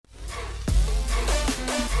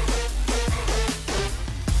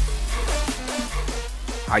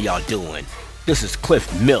How y'all doing? This is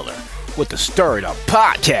Cliff Miller with the Stir It Up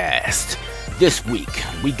Podcast. This week,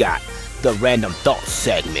 we got the Random Thoughts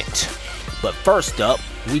segment. But first up,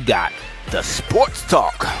 we got the Sports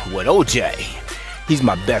Talk with OJ. He's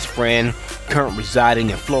my best friend, currently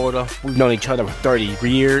residing in Florida. We've known each other for 30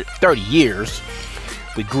 years.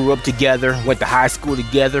 We grew up together, went to high school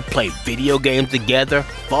together, played video games together,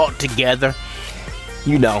 fought together.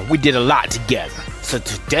 You know, we did a lot together. So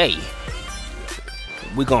today,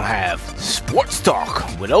 we're going to have Sports Talk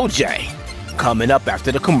with OJ coming up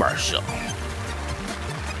after the commercial.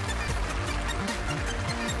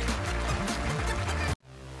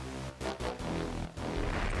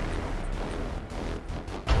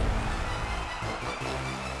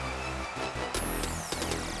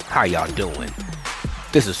 How y'all doing?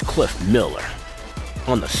 This is Cliff Miller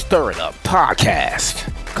on the Stir It Up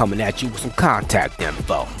Podcast, coming at you with some contact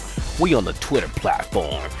info. We on the Twitter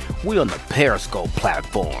platform. We on the Periscope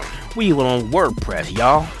platform. We even on WordPress,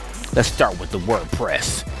 y'all. Let's start with the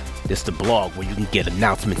WordPress. This is the blog where you can get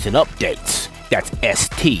announcements and updates. That's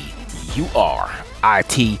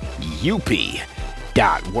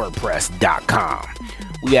STURITUP.wordpress.com.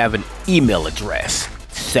 We have an email address.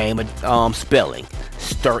 Same spelling.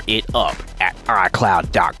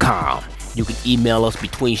 StirItUp@iCloud.com. You can email us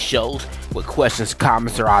between shows with questions,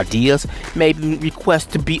 comments, or ideas, maybe requests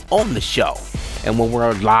to be on the show. And when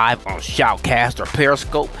we're live on Shoutcast or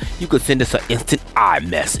Periscope, you can send us an instant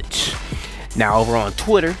iMessage. Now over on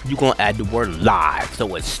Twitter, you're going to add the word live.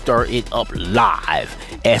 So it's Stir It Up Live.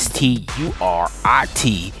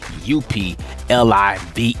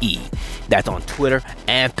 STURITUPLIVE. That's on Twitter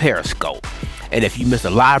and Periscope. And if you miss a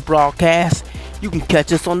live broadcast, you can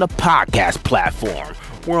catch us on the podcast platform.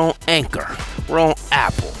 We're on Anchor. We're on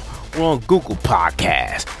Apple. We're on Google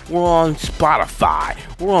Podcasts. We're on Spotify.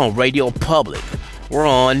 We're on Radio Public. We're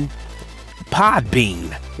on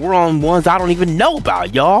Podbean. We're on ones I don't even know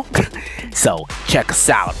about, y'all. So check us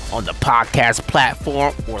out on the podcast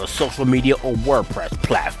platform or the social media or WordPress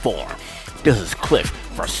platform. This is Cliff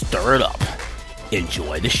for Stir It Up.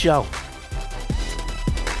 Enjoy the show.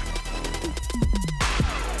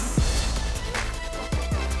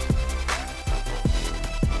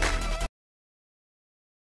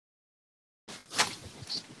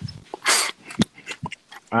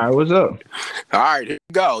 All right, what's up? All right, here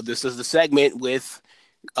we go. This is the segment with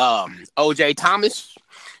OJ Thomas,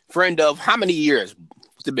 friend of how many years?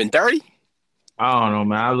 Has it been 30? I don't know,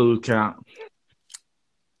 man. I lose count.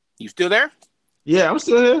 You still there? Yeah, I'm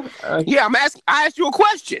still here. Yeah, I asked you a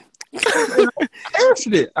question. I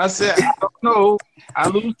answered it. I said, I don't know. I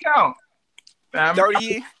lose count. 30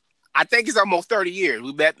 years? I think it's almost 30 years.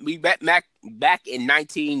 We bet back in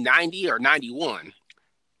 1990 or 91.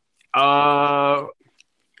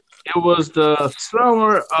 It was the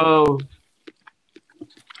summer of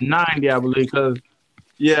 90, I believe, because,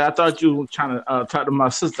 yeah, I thought you were trying to talk to my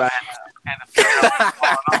sister.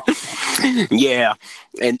 Yeah,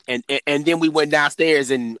 and then we went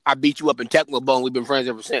downstairs, and I beat you up in Tecmo Bowl, and we've been friends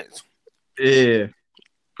ever since. Yeah,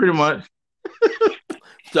 pretty much.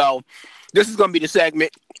 So, this is going to be the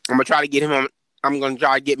segment. I'm going to try to get him on. I'm going to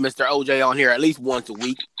try to get Mr. OJ on here at least once a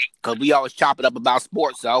week, because we always chop it up about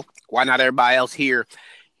sports, so why not everybody else here?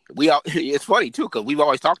 It's funny too, because we've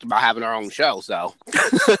always talked about having our own show. So,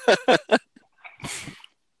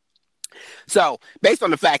 so based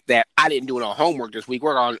on the fact that I didn't do no homework this week,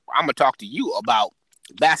 I'm gonna talk to you about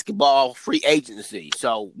basketball free agency.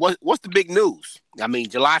 So, what's the big news? I mean,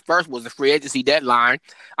 July 1st was the free agency deadline.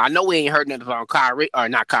 I know we ain't heard nothing on Kawhi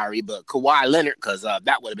Leonard, because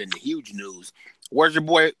that would have been the huge news. Where's your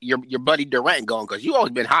boy, your buddy Durant going? Because you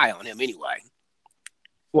always been high on him anyway.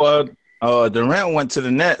 Well, Durant went to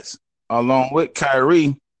the Nets along with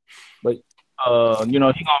Kyrie, but he's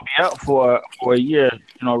gonna be out for a year,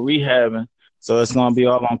 rehabbing. So it's gonna be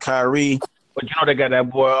all on Kyrie. But they got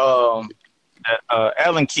that boy,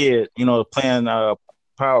 Allen kid, playing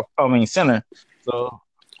center. So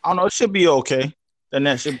I don't know. It should be okay. The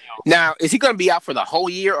Nets should be okay. Now, is he gonna be out for the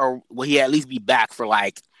whole year, or will he at least be back for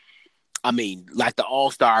like the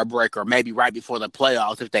All-Star break, or maybe right before the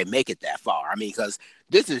playoffs if they make it that far? I mean, because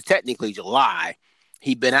this is technically July.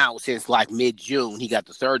 He's been out since like mid-June. He got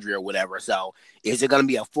the surgery or whatever. So is it going to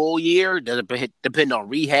be a full year? Does it depend on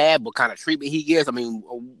rehab, what kind of treatment he gets? I mean,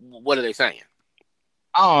 what are they saying?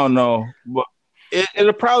 I don't know, but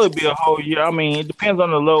it'll probably be a whole year. I mean, it depends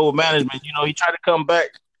on the load management. He tried to come back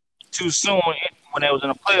too soon when they was in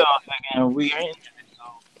the playoffs and re-injured it.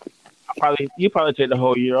 So you probably take the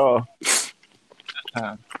whole year off.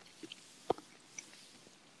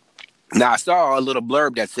 Now, I saw a little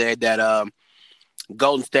blurb that said that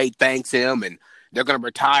Golden State thanks him and they're going to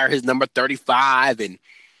retire his number 35. And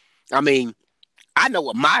I mean, I know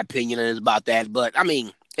what my opinion is about that, but I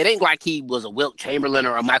mean, it ain't like he was a Wilt Chamberlain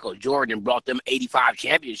or a Michael Jordan and brought them 85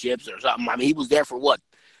 championships or something. I mean, he was there for what,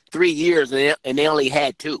 3 years and they only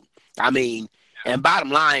had two. I mean, and bottom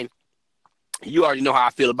line, you already know how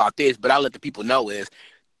I feel about this, but I'll let the people know is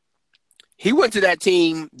he went to that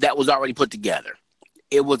team that was already put together.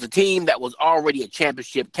 It was a team that was already a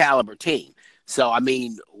championship caliber team. So, I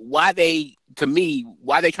mean, why they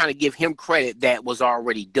trying to give him credit that was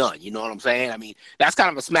already done? You know what I'm saying? I mean, that's kind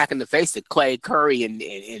of a smack in the face to Clay Curry and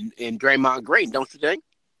Draymond Green, don't you think?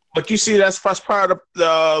 But you see, that's part of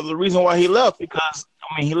the reason why he left, because,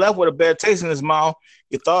 I mean, he left with a bad taste in his mouth.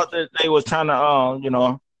 He thought that they was trying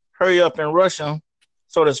to, hurry up and rush him,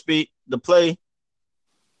 so to speak, to play.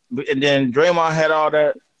 And then Draymond had all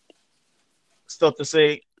that stuff to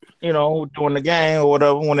say, during the game or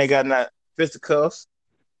whatever, when they got in that fisticuffs.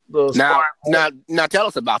 Now, tell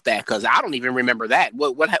us about that, because I don't even remember that.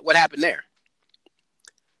 What happened there?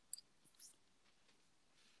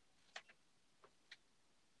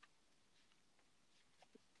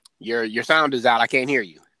 Your sound is out. I can't hear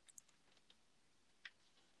you.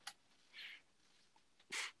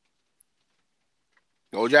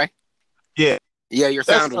 OJ? Yeah. Yeah, your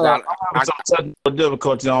sound was out. I'm having some technical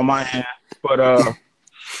difficulty on my end,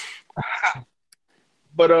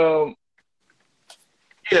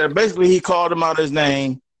 yeah, basically he called him out his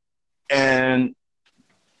name, and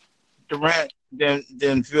Durant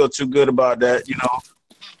didn't feel too good about that,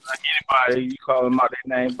 like anybody, you call him out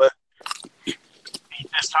their name, but he's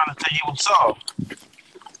just trying to say he was soft.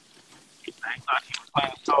 He thought he was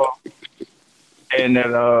playing soft, and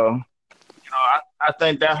that I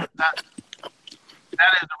think that is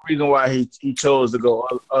the reason why he chose to go.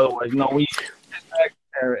 Otherwise, when you sit back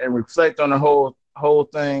and reflect on the whole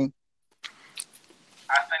thing,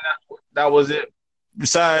 I think that was it.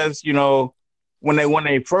 Besides, when they won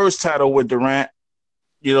their first title with Durant,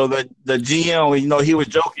 the GM, he was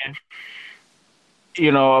joking,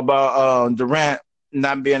 about Durant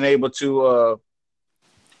not being able to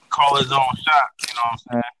call his own shot. You know what I'm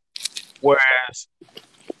saying? Whereas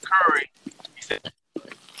Curry, he said.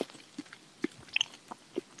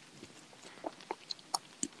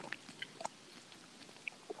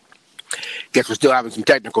 Guess we're still having some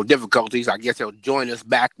technical difficulties. I guess he'll join us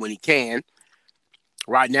back when he can.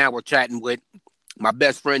 Right now, we're chatting with my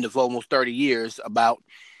best friend of almost 30 years about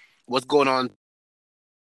what's going on.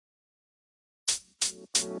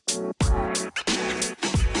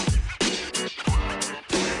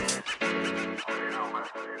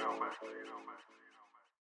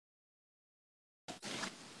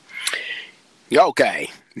 Okay,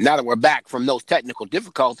 now that we're back from those technical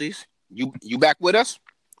difficulties, you back with us?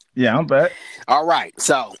 Yeah, I'm back. All right.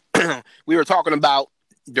 So we were talking about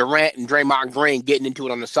Durant and Draymond Green getting into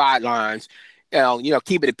it on the sidelines.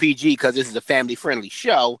 Keep it a PG because this is a family-friendly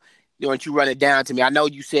show. Why don't you run it down to me? I know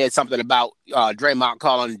you said something about Draymond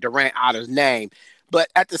calling Durant out his name, but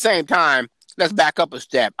at the same time, let's back up a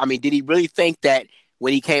step. I mean, did he really think that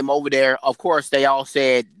when he came over there? Of course, they all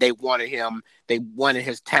said they wanted him, they wanted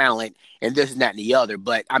his talent, and this and that and the other.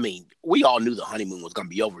 But I mean, we all knew the honeymoon was going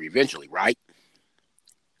to be over eventually, right?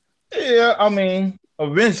 Yeah, I mean,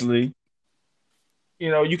 eventually,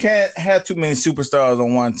 you can't have too many superstars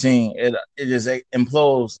on one team. It just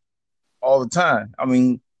implodes all the time. I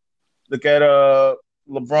mean, look at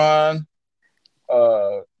LeBron.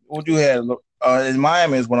 What you had in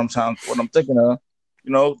Miami is what I'm thinking of.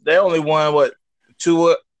 They only won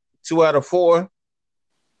two out of four.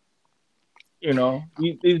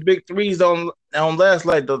 These big threes don't last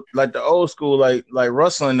like the old school, like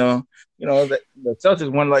Russell and them. The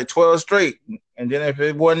Celtics won like 12 straight, and then if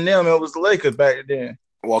it wasn't them, it was the Lakers back then.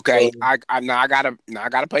 Okay, so, I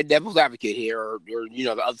gotta play devil's advocate here, or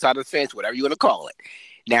the other side of the fence, whatever you want to call it.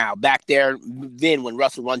 Now back there, then when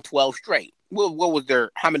Russell won 12 straight, what was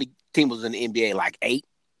there? How many teams was in the NBA? Like 8.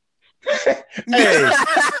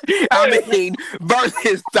 I mean,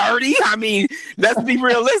 versus 30. I mean, let's be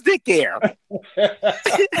realistic here.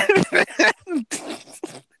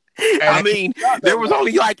 I mean, there was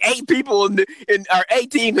only like 8 people or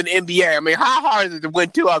 8 teams in the NBA. I mean, how hard is it to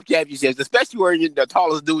win 2 championships, especially where you're the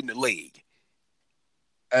tallest dude in the league?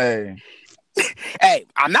 Hey,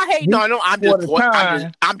 I'm not hating on them.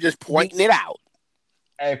 I'm just pointing it out.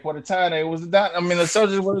 Hey, for the time, it was the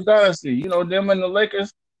Celtics was a dynasty. Them and the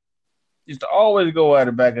Lakers used to always go at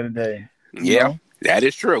it back in the day. Yeah, that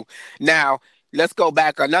is true. Now, let's go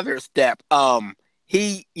back another step.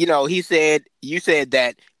 You said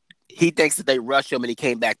that he thinks that they rushed him and he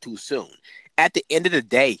came back too soon. At the end of the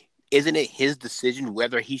day, isn't it his decision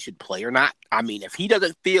whether he should play or not? I mean, if he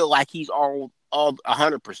doesn't feel like he's all all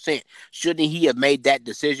 100%, shouldn't he have made that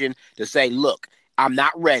decision to say, look, I'm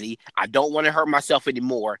not ready. I don't want to hurt myself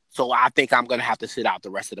anymore. So I think I'm going to have to sit out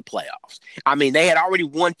the rest of the playoffs. I mean, they had already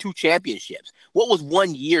won 2 championships. What was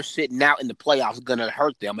 1 year sitting out in the playoffs going to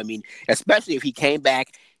hurt them? I mean, especially if he came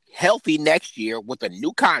back healthy next year with a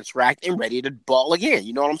new contract and ready to ball again.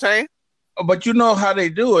 You know what I'm saying? But you know how they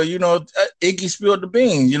do it. Iggy spilled the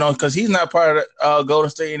beans, because he's not part of Golden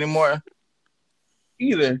State anymore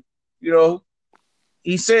either.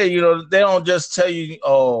 He said, they don't just tell you,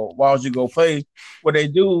 oh, why don't you go play? What they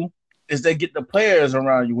do is they get the players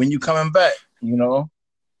around you when you coming back,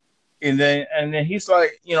 And then he's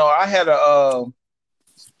like, I had a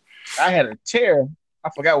tear. I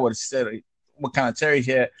forgot what it said, what kind of tear he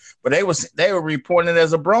had, but they were reporting it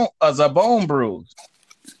as a bone bruise.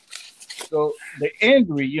 So the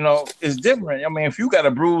injury, is different. I mean, if you got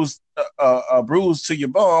a bruise to your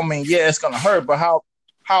bone, I mean, yeah, it's gonna hurt, but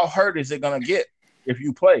how hurt is it gonna get if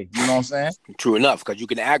you play? You know what I'm saying? True enough, because you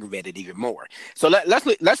can aggravate it even more. So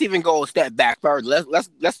let's even go a step back further.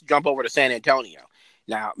 Let's jump over to San Antonio.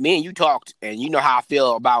 Now, me and you talked, and you know how I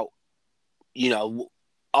feel about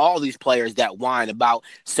all these players that whine about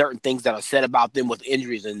certain things that are said about them with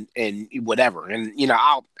injuries and whatever. And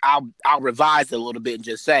I'll revise it a little bit and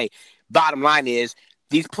just say, bottom line is,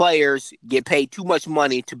 these players get paid too much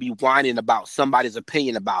money to be whining about somebody's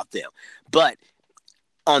opinion about them. But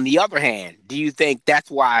on the other hand, do you think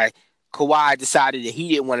that's why Kawhi decided that he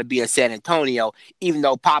didn't want to be in San Antonio, even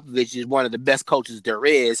though Popovich is one of the best coaches there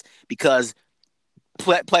is, because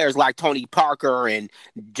players like Tony Parker and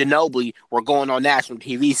Ginobili were going on national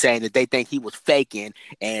TV saying that they think he was faking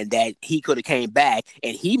and that he could have came back,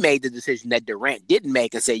 and he made the decision that Durant didn't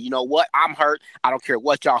make and said, you know what, I'm hurt. I don't care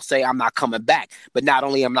what y'all say. I'm not coming back. But not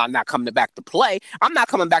only am I not coming back to play, I'm not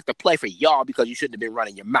coming back to play for y'all because you shouldn't have been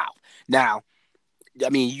running your mouth. Now, I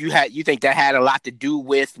mean, you think that had a lot to do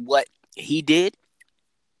with what he did?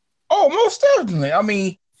 Oh, most definitely. I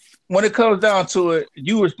mean, when it comes down to it,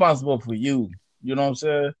 you're responsible for you. You know what I'm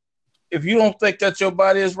saying? If you don't think that your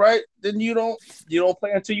body is right, then you don't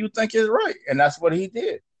play until you think it's right. And that's what he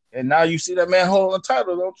did. And now you see that man holding a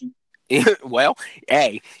title, don't you? Well,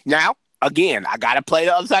 hey, now, again, I got to play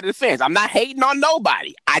the other side of the fence. I'm not hating on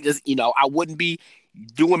nobody. I just, I wouldn't be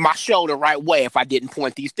doing my show the right way if I didn't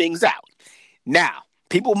point these things out. Now,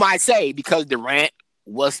 people might say because Durant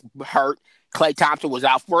was hurt, Klay Thompson was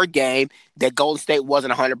out for a game, that Golden State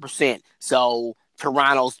wasn't 100%. So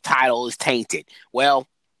Toronto's title is tainted. Well,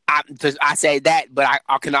 I say that, but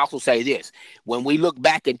I can also say this. When we look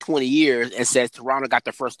back in 20 years and says Toronto got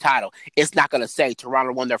their first title, it's not going to say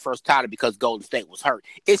Toronto won their first title because Golden State was hurt.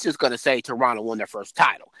 It's just going to say Toronto won their first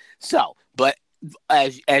title. So, but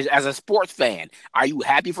as a sports fan, are you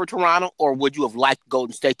happy for Toronto, or would you have liked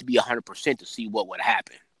Golden State to be 100% to see what would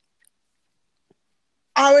happen?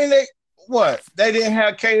 I mean, they didn't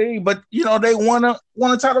have KD, but they won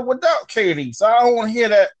a title without KD. So I don't want to hear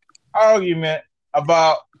that argument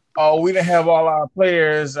about we didn't have all our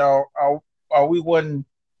players or we wasn't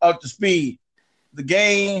up to speed. The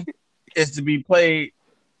game is to be played.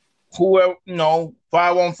 Whoever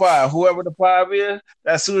 5-on-5, whoever the 5 is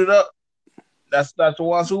that suited up, that's the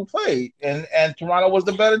ones who played, and Toronto was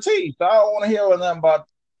the better team. So I don't want to hear nothing about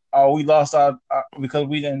we lost our because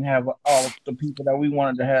we didn't have all the people that we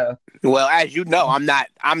wanted to have. Well, as you know, I'm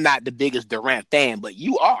not the biggest Durant fan, but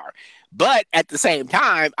you are. But at the same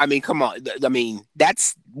time, I mean, come on. I mean,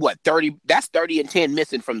 that's what 30. That's 30 and 10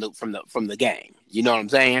 missing from the game. You know what I'm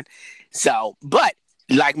saying? So, but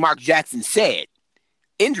like Mark Jackson said,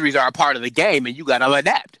 injuries are a part of the game, and you got to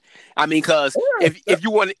adapt. I mean, because if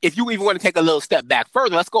you even want to take a little step back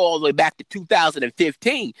further, let's go all the way back to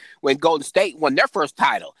 2015 when Golden State won their first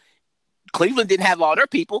title. Cleveland didn't have all their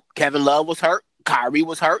people. Kevin Love was hurt. Kyrie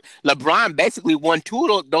was hurt. LeBron basically won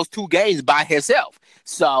those 2 games by himself.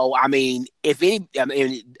 So, I mean,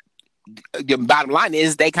 the bottom line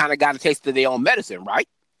is they kind of got a taste of their own medicine, right?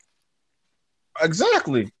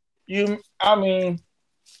 Exactly. I mean,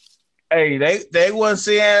 hey, they weren't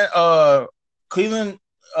saying Cleveland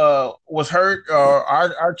was hurt or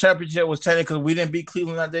our championship was tainted because we didn't beat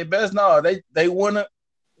Cleveland at their best. No, they won it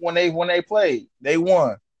when they played. They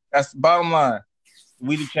won. That's the bottom line.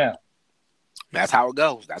 We the champ. That's how it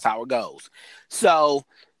goes. So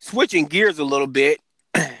switching gears a little bit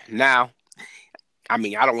now. I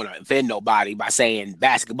mean, I don't want to offend nobody by saying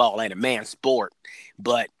basketball ain't a man's sport,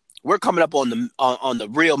 but we're coming up on the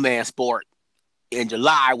real man sport in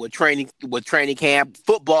July with training camp,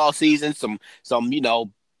 football season, some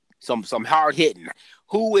hard hitting.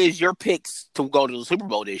 Who is your picks to go to the Super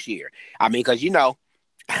Bowl this year? I mean, because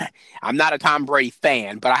I'm not a Tom Brady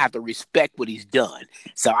fan, but I have to respect what he's done.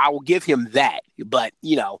 So I will give him that. But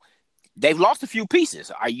they've lost a few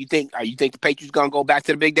pieces. Are you think the Patriots gonna go back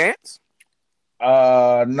to the big dance?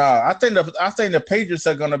 No. I think the Patriots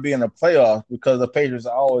are gonna be in the playoffs because the Patriots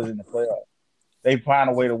are always in the playoffs. They find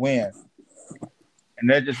a way to win, and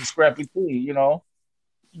they're just a scrappy team.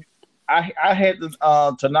 I had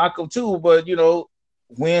to knock them too, but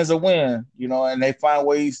wins a win. And they find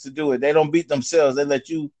ways to do it. They don't beat themselves. They let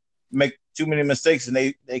you make too many mistakes, and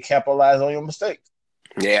they capitalize on your mistakes.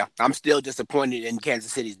 Yeah, I'm still disappointed in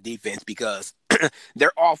Kansas City's defense because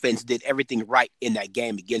their offense did everything right in that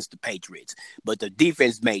game against the Patriots, but the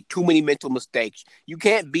defense made too many mental mistakes. You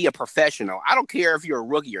can't be a professional. I don't care if you're a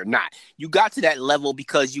rookie or not. You got to that level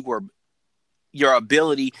because your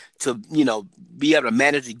ability to, be able to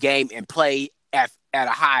manage the game and play at a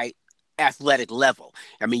high athletic level.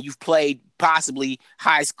 I mean, you've played possibly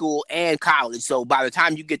high school and college, so by the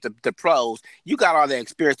time you get to the pros, you got all that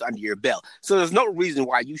experience under your belt. So there's no reason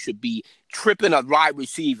why you should be tripping a wide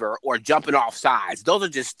receiver or jumping off sides. Those are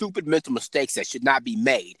just stupid mental mistakes that should not be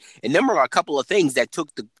made. And there are a couple of things that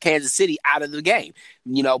took the Kansas City out of the game.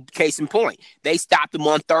 Case in point, they stopped them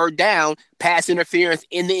on third down, pass interference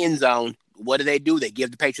in the end zone. What do? They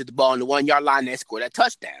give the Patriots the ball on the 1 yard line and they score that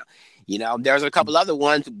touchdown. There's a couple other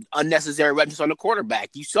ones, unnecessary weapons on the quarterback.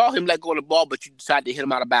 You saw him let go of the ball, but you decided to hit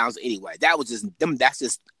him out of bounds anyway. That's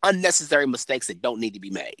just unnecessary mistakes that don't need to be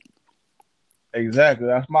made. Exactly.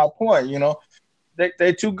 That's my point.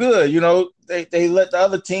 They're too good. They let the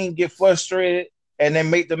other team get frustrated and then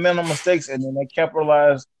make the mental mistakes, and then they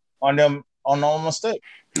capitalize on them on mistakes.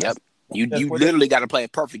 Yep. You literally got to play a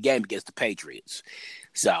perfect game against the Patriots.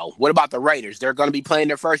 So what about the Raiders? They're going to be playing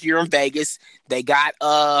their first year in Vegas. They got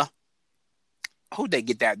who they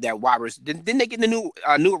get that wide receiver? Didn't they get the new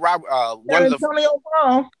Antonio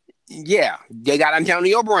Brown? Yeah, they got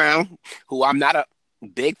Antonio Brown, who I'm not a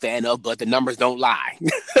big fan of, but the numbers don't lie.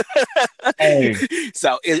 Hey,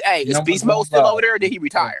 so is Beast Mode still over there, or did he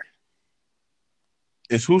retire?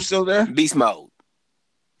 Is who still there? Beast Mode.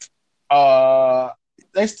 I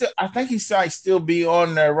think he might still be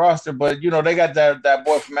on their roster, but they got that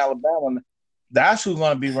boy from Alabama. That's who's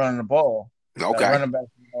going to be running the ball. Okay, running back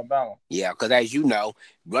from Alabama. Yeah, because as you know,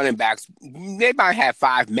 running backs they might have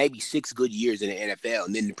 5, maybe 6 good years in the NFL,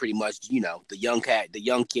 and then pretty much the young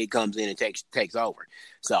kid comes in and takes over.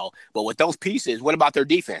 So, but with those pieces, what about their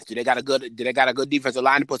defense? Do they got a good defensive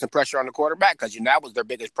line to put some pressure on the quarterback? Because that was their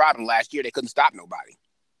biggest problem last year. They couldn't stop nobody.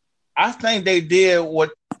 I think they did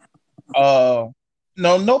what.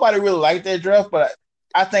 No, nobody really liked their draft, but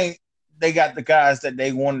I think they got the guys that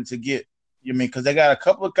they wanted to get. Because they got a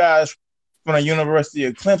couple of guys from the University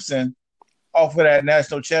of Clemson off of that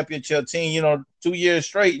national championship team, 2 years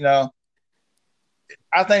straight now.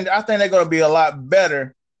 I think they're going to be a lot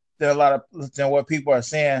better than what people are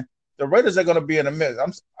saying. The Raiders are going to be in the mix.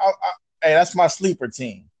 Hey, that's my sleeper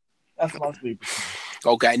team.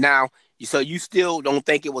 Okay, now. So you still don't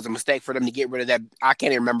think it was a mistake for them to get rid of that? I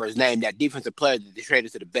can't even remember his name. That defensive player that they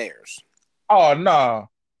traded to the Bears. Oh no,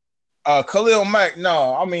 Khalil Mack.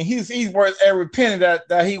 No, I mean he's worth every penny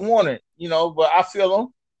that he wanted. But I feel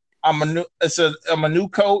him. I'm a new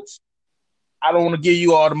coach. I don't want to give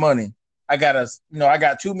you all the money. I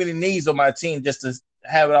got too many needs on my team just to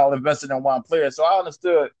have it all invested in one player. So I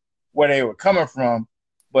understood where they were coming from,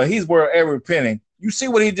 but he's worth every penny. You see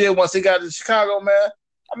what he did once he got to Chicago, man.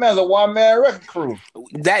 I mean, it's a one-man wrecking crew.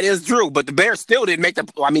 That is true, but the Bears still didn't make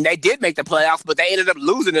they did make the playoffs, but they ended up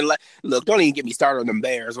losing. And look, don't even get me started on them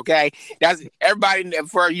Bears, okay? That's everybody.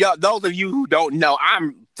 For those of you who don't know,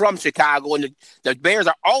 I'm from Chicago, and the Bears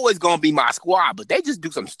are always going to be my squad, but they just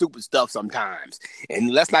do some stupid stuff sometimes. And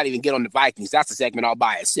let's not even get on the Vikings. That's a segment all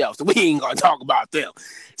by itself, so we ain't going to talk about them.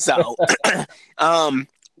 So,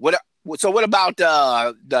 what about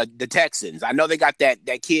the Texans? I know they got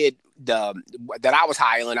that kid. That I was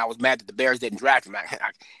high on. I was mad that the Bears didn't draft him.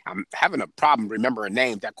 I'm having a problem remembering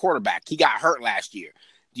names. That quarterback, he got hurt last year.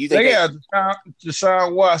 Do you think? Yeah,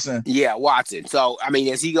 Deshaun Watson. Yeah, Watson. So, I mean,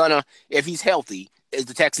 is he gonna? If he's healthy, is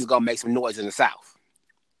the Texans gonna make some noise in the South?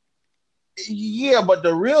 Yeah, but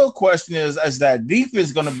the real question is that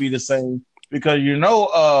defense gonna be the same? Because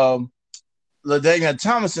LaDainian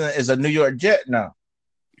Tomlinson is a New York Jet now.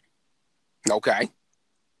 Okay.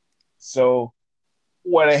 So.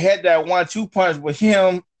 Well, they had that 1-2 punch with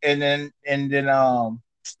him, and then I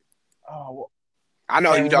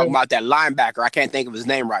know you're talking about that linebacker. I can't think of his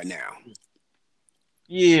name right now.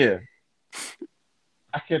 Yeah,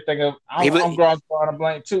 I can't think of. I'm drawing a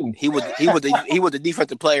blank too. He was the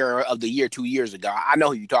defensive player of the year 2 years ago. I know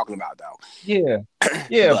who you're talking about though. Yeah.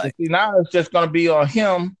 But see, now it's just going to be on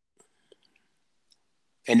him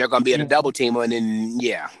And they're going to be at a You double know? team, and then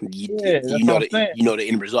Yeah, that's what I'm saying. you know the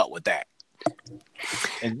end result with that.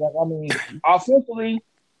 Exactly. I mean, offensively,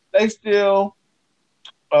 they still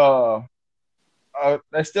uh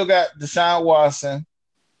they still got Deshaun Watson,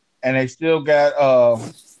 and they still got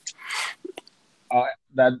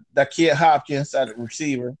that kid Hopkins at the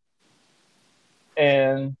receiver,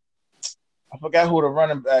 and I forgot who the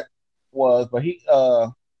running back was, but he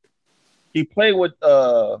played with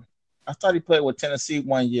I thought he played with Tennessee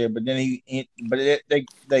one year, but then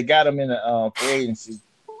they got him in the free agency.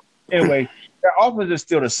 Anyway, their offense is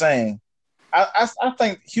still the same. I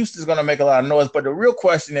think Houston's going to make a lot of noise, but the real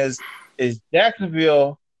question is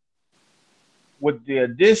Jacksonville, with the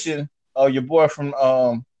addition of your boy from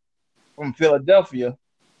Philadelphia.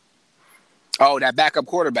 Oh, that backup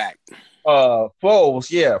quarterback.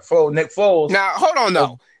 Foles, yeah, Nick Foles. Now, hold on,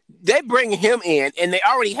 though. They bring him in, and they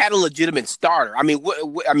already had a legitimate starter. I mean,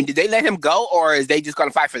 did they let him go, or is they just going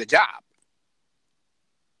to fight for the job?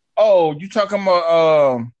 Oh, you talking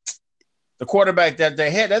about the quarterback that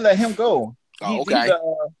they had? They let him go. Oh, okay.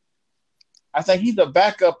 I think he's a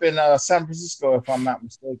backup in San Francisco, if I'm not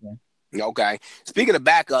mistaken. Okay. Speaking of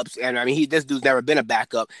backups, and I mean, this dude's never been a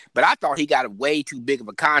backup, but I thought he got a way too big of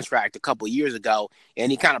a contract a couple of years ago,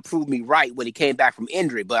 and he kind of proved me right when he came back from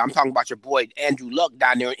injury. But I'm talking about your boy Andrew Luck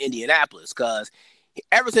down there in Indianapolis, because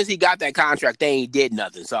ever since he got that contract, they ain't did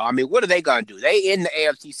nothing. So I mean, what are they gonna do? They in the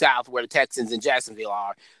AFC South where the Texans and Jacksonville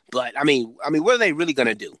are, but I mean, what are they really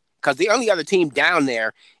gonna do? Because the only other team down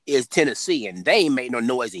there is Tennessee, and they ain't made no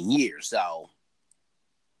noise in years. So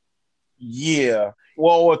yeah.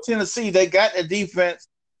 Well, Tennessee, they got the defense.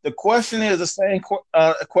 The question is the same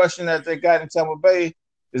question that they got in Tampa Bay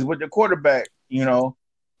is with the quarterback. You know,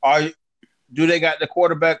 do they got the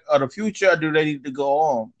quarterback of the future, or do they need to go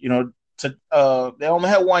on? You know, they only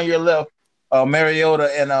have 1 year left.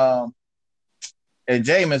 Mariota and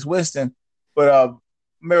Jameis Winston, but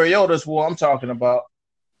Mariota's who I'm talking about.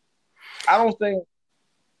 I don't think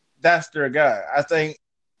that's their guy. I think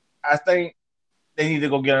they need to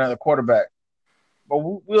go get another quarterback. But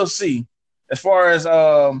we'll see. As far as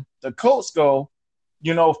the Colts go,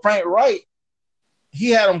 you know, Frank Wright,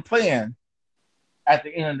 he had them playing at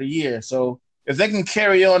the end of the year. So if they can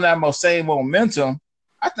carry on that same momentum,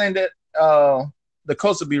 I think that the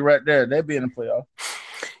Colts will be right there. They'll be in the playoff.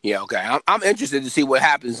 Yeah, okay. I'm interested to see what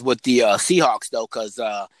happens with the Seahawks, though, because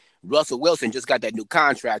Russell Wilson just got that new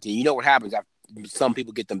contract, and you know what happens after some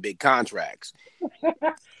people get them big contracts.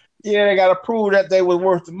 Yeah, they got to prove that they were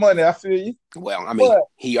worth the money. I feel you. Well, I mean,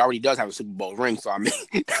 he already does have a Super Bowl ring, so I mean,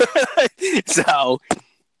 so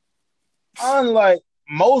unlike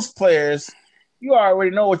most players, you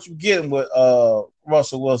already know what you're getting with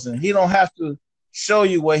Russell Wilson. He don't have to show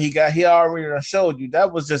you what he got. He already showed you.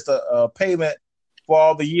 That was just a payment for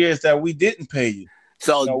all the years that we didn't pay you.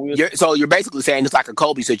 So, you're basically saying it's like a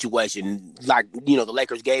Kobe situation, like, you know, the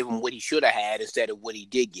Lakers gave him what he should have had instead of what he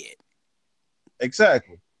did get.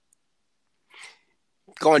 Exactly.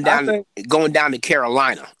 Going down to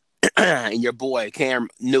Carolina, and your boy Cam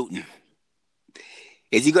Newton.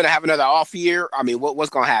 Is he going to have another off year? I mean, what's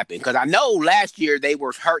going to happen? Because I know last year they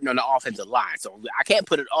were hurting on the offensive line, so I can't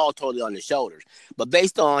put it all totally on his shoulders. But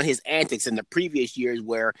based on his antics in the previous years,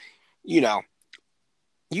 where you know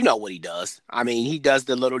what he does. I mean, he does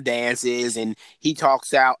the little dances and he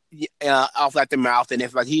talks out off at the mouth. And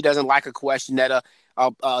if he doesn't like a question that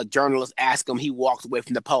a journalist asks him, he walks away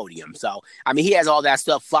from the podium. So, I mean, he has all that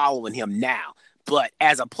stuff following him now. But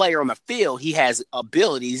as a player on the field, he has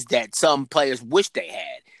abilities that some players wish they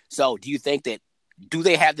had. So do you think do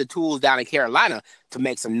they have the tools down in Carolina to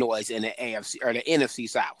make some noise in the AFC or the NFC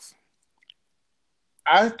South?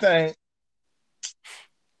 I think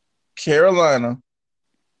Carolina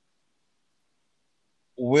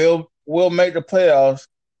will make the playoffs.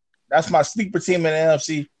 That's my sleeper team in the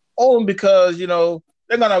NFC, only because, you know,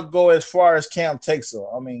 they're going to go as far as Cam takes them.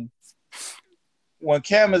 I mean, when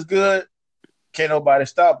Cam is good, can't nobody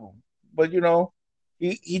stop him. But, you know,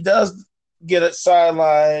 he does get a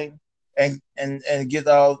sideline and get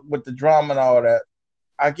out with the drama and all that.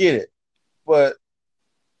 I get it. But,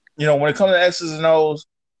 you know, when it comes to X's and O's,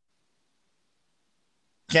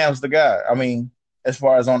 Cam's the guy. I mean, as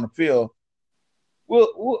far as on the field,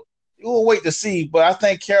 we'll wait to see. But I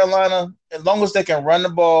think Carolina, as long as they can run the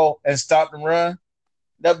ball and stop the run,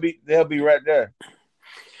 they'll be right there.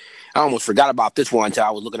 I almost forgot about this one until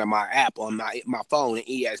I was looking at my app on my phone and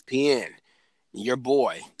ESPN. Your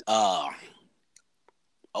boy, Odell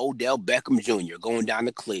Beckham Jr. going down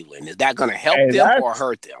to Cleveland. Is that going to help them or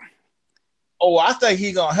hurt them? Oh, I think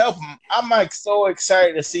he's going to help them. I'm like so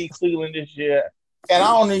excited to see Cleveland this year. And I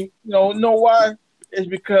don't even know why. is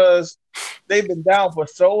because they've been down for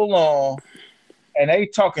so long and they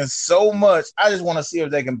talking so much. I just want to see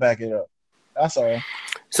if they can back it up. That's all.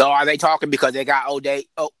 So are they talking because they got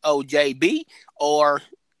OJB or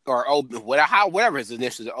whatever his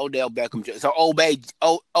initials are, Odell Beckham, so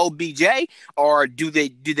OBJ, or do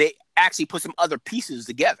they actually put some other pieces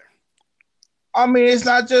together? I mean, it's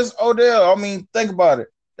not just Odell. I mean, think about it.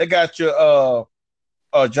 They got your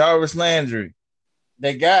Jarvis Landry.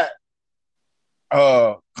 They got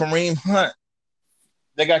Kareem Hunt.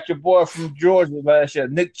 They got your boy from Georgia last year,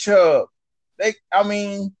 Nick Chubb. I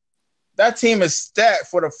mean, that team is stacked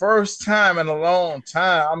for the first time in a long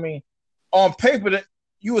time. I mean, on paper,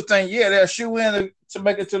 you would think, yeah, they'll shoot in to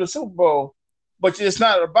make it to the Super Bowl, but it's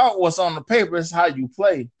not about what's on the paper. It's how you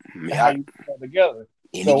play, and how you play together.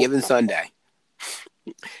 Any given Sunday.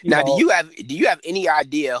 Now, do you have any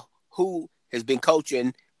idea who has been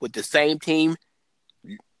coaching with the same team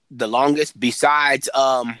the longest besides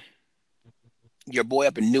your boy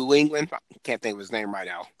up in New England? I can't think of his name right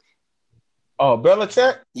now. Oh,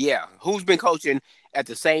 Belichick? Yeah. Who's been coaching at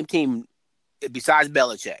the same team besides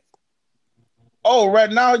Belichick? Oh,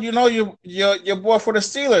 right now, you know your boy for the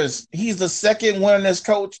Steelers. He's the second winningest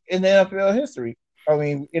coach in the NFL history. I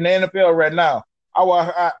mean, in the NFL right now.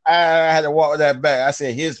 I had to walk that back. I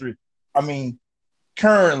said history. I mean,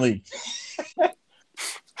 currently.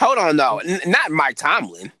 Hold on, though. Not Mike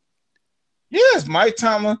Tomlin. Yes, Mike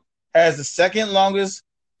Tomlin has the second longest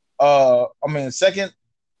win streak.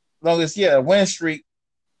 Win streak.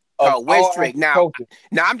 Now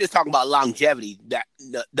I'm just talking about longevity.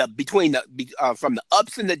 That between from the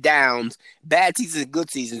ups and the downs, bad seasons and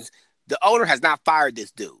good seasons, the owner has not fired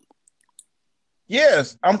this dude.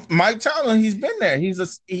 Yes, Mike Tomlin. He's been there. He's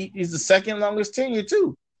the second longest tenure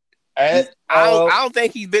too. I don't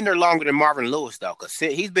think he's been there longer than Marvin Lewis though, because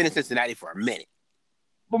he's been in Cincinnati for a minute.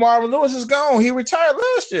 But Marvin Lewis is gone. He retired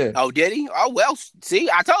last year. Oh, did he? Oh well. See,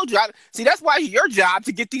 I told you. See, that's why it's your job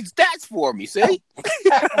to get these stats for me. See.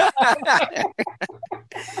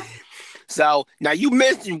 So now you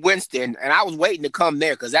mentioned Winston, and I was waiting to come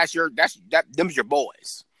there because them's your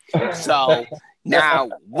boys. So. Now,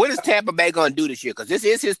 what is Tampa Bay going to do this year? Because this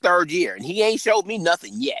is his third year, and he ain't showed me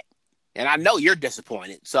nothing yet. And I know you're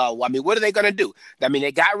disappointed. So, I mean, what are they going to do? I mean,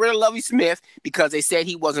 they got rid of Lovie Smith because they said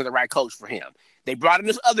he wasn't the right coach for him. They brought in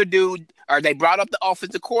this other dude, or they brought up the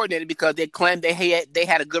offensive coordinator because they claimed they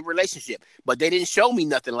had a good relationship. But they didn't show me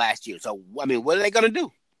nothing last year. So, I mean, what are they going to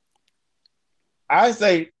do? I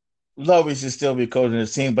say Lovie should still be coaching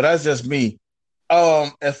this team, but that's just me.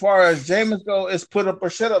 As far as Jameis go, it's put up or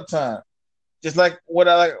shut up time. Just like what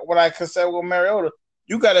I could say with Mariota,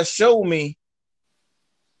 you got to show me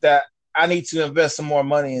that I need to invest some more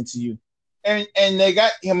money into you. And they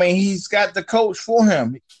got, I mean, he's got the coach for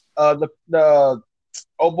him. The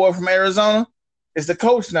old boy from Arizona is the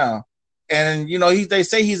coach now. And, you know, they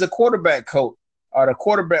say he's a quarterback coach, or the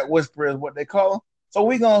quarterback whisperer is what they call him. So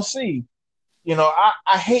we're going to see. You know,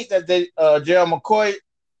 I hate that Gerald McCoy,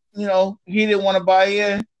 you know, he didn't want to buy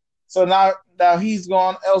in. So now he's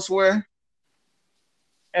gone elsewhere.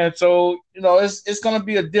 And so, you know, it's going to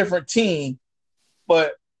be a different team.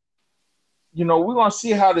 But, you know, we're going to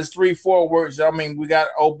see how this 3-4 works. I mean, we got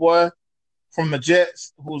old boy from the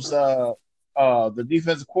Jets, who's the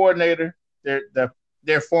defensive coordinator,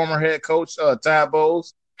 their former head coach, Todd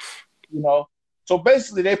Bowles. You know, so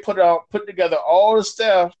basically they put together all the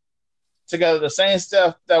staff together, the same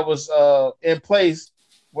staff that was in place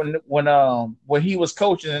when he was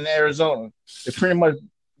coaching in Arizona. They pretty much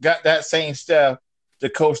got that same staff to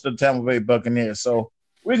coach the Tampa Bay Buccaneers. So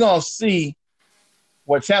we're going to see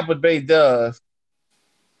what Tampa Bay does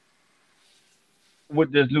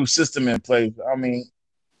with this new system in place. I mean,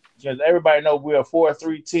 because everybody knows we're a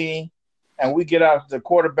 4-3 team, and we get out the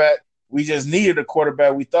quarterback. We just needed a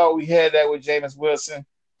quarterback. We thought we had that with Jameis Wilson.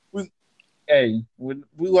 We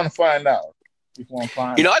want to find out.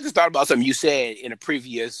 You know, I just thought about something you said in a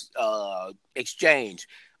previous exchange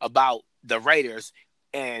about the Raiders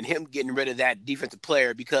and him getting rid of that defensive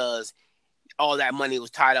player because all that money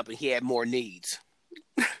was tied up and he had more needs.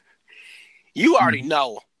 You already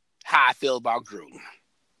know how I feel about Gruden.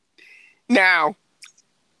 Now,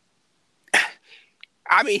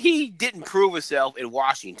 I mean, he didn't prove himself in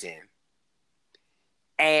Washington.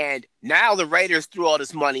 And now the Raiders threw all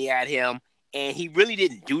this money at him, and he really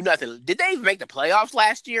didn't do nothing. Did they even make the playoffs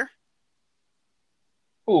last year?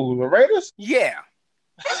 Who, the Raiders? Yeah.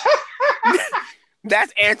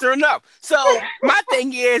 That's answer enough. So my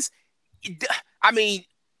thing is, I mean,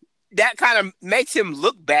 that kind of makes him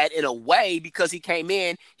look bad in a way because he came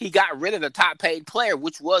in, he got rid of the top paid player,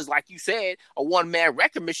 which was, like you said, a one-man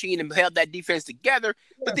record machine and held that defense together.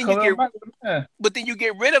 But then you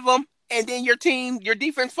get rid of him, and then your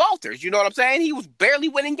defense falters. You know what I'm saying? He was barely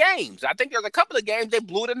winning games. I think there's a couple of games they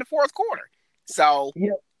blew it in the fourth quarter. So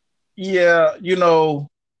yeah, the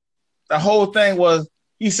whole thing was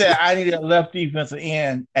he said I needed a left defensive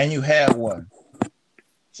end, and you had one.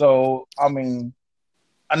 So I mean,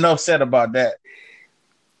 enough said about that.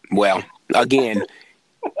 Well, again,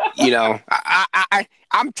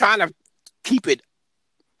 I'm trying to keep it.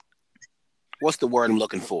 What's the word I'm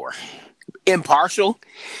looking for? Impartial.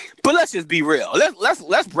 But let's just be real.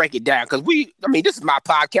 Let's break it down because this is my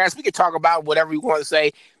podcast. We can talk about whatever we want to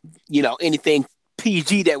say. Anything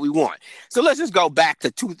PG that we want. So let's just go back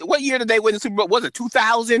to what year did they win the Super Bowl? Was it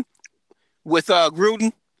 2000 with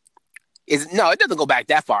Gruden? No, it doesn't go back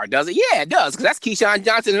that far, does it? Yeah, it does, because that's Keyshawn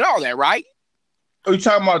Johnson and all that, right? Are you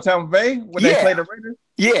talking about Tampa Bay when they played the Raiders?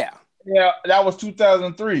 Yeah. Yeah, that was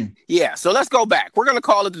 2003. Yeah, so let's go back. We're going to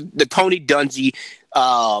call it the Tony Dungy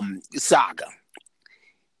saga.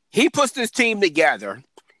 He puts this team together.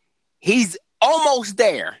 He's almost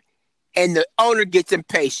there, and the owner gets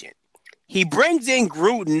impatient. He brings in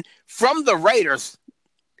Gruden from the Raiders.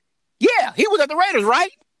 Yeah, he was at the Raiders,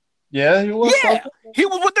 right? Yeah, he was. Yeah, he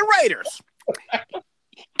was with the Raiders.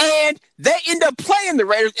 And they end up playing the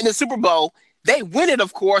Raiders in the Super Bowl. They win it,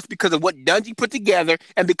 of course, because of what Dungy put together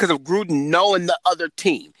and because of Gruden knowing the other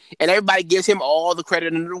team. And everybody gives him all the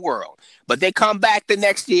credit in the world. But they come back the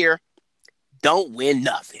next year, don't win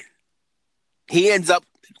nothing. He ends up,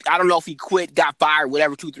 I don't know if he quit, got fired,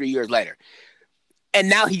 whatever, 2-3 years later. And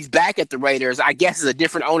now he's back at the Raiders. I guess it's a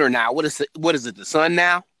different owner now. What is it, the son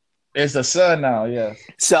now? It's the son now, yes.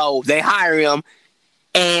 So they hire him,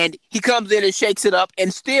 and he comes in and shakes it up,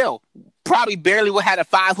 and still probably barely had a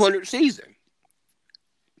 500 season.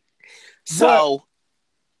 So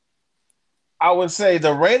but I would say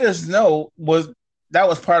the Raiders that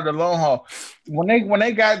was part of the long haul. When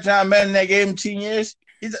they got John Madden, they gave him 10 years.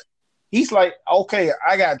 He's like, okay,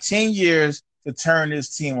 I got 10 years to turn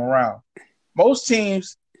this team around. Most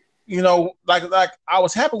teams, like I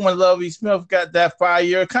was happy when Lovie Smith got that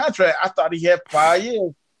 5-year contract. I thought he had 5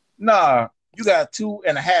 years. Nah, you got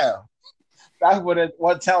 2.5. That's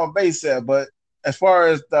what Tampa Bay said. But as far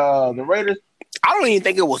as the Raiders, I don't even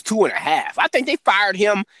think it was 2.5. I think they fired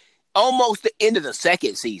him almost the end of the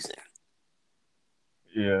second season.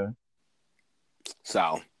 Yeah.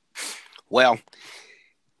 So, well,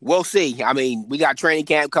 we'll see. I mean, we got training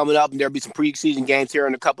camp coming up, and there'll be some preseason games here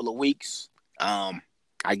in a couple of weeks.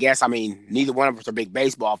 I guess, neither one of us are big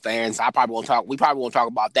baseball fans. We probably won't talk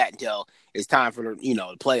about that until it's time for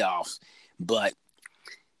the playoffs. But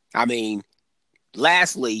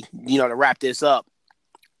lastly, to wrap this up,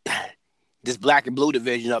 this black and blue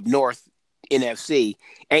division up north, NFC,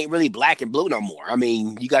 ain't really black and blue no more.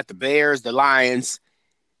 You got the Bears, the Lions,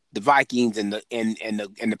 the Vikings, and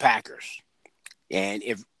the Packers. And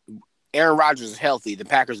if Aaron Rodgers is healthy, the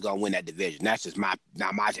Packers are gonna win that division. That's just not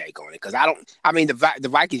my take on it, because the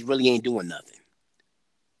Vikings really ain't doing nothing.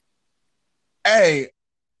 Hey,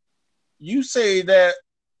 you say that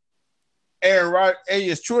Aaron Rodgers? Hey,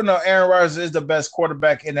 it's true enough. Aaron Rodgers is the best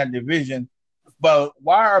quarterback in that division, but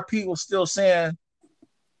why are people still saying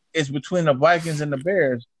it's between the Vikings and the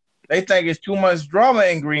Bears? They think it's too much drama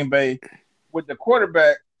in Green Bay with the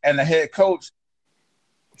quarterback and the head coach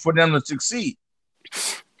for them to succeed.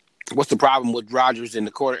 What's the problem with Rodgers and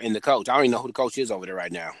the coach? I don't even know who the coach is over there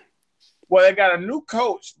right now. Well, they got a new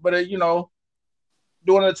coach, but during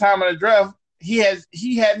the time of the draft, he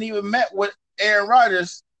hadn't even met with Aaron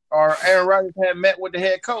Rodgers, or Aaron Rodgers hadn't met with the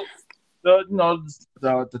head coach. So,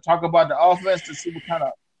 to talk about the offense, to see what kind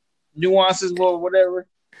of nuances or whatever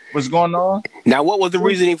was going on. Now, what was the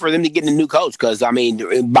reasoning for them to get a new coach? Because by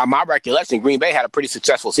my recollection, Green Bay had a pretty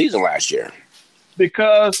successful season last year.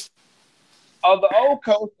 Because of the old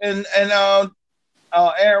coach and Aaron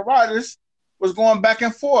Rodgers was going back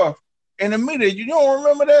and forth in the media. You don't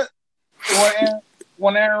remember that?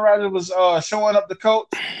 When Aaron Rodgers was showing up the coach,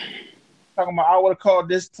 talking about I would have called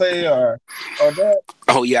this play or that.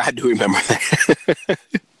 Oh yeah, I do remember that.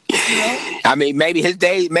 Maybe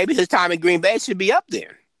his time in Green Bay should be up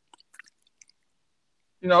there.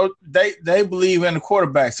 They believe in the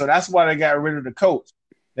quarterback, so that's why they got rid of the coach.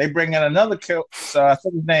 They bring in another coach. I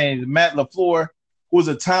think his name is Matt LaFleur, who's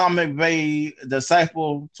a Tom McVay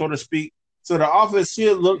disciple, so to speak. So the offense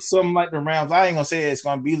should look something like the Rams. I ain't gonna say it's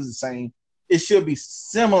gonna be the same. It should be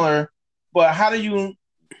similar, but how do you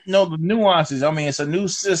know the nuances? It's a new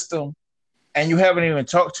system, and you haven't even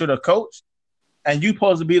talked to the coach, and you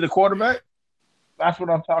supposed to be the quarterback. That's what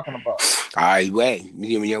I'm talking about. All right, wait.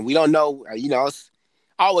 We don't know. It's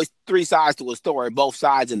always three sides to a story, both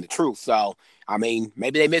sides and the truth. So, I mean,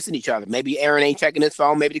 maybe they missing each other. Maybe Aaron ain't checking his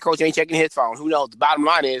phone. Maybe the coach ain't checking his phone. Who knows? The bottom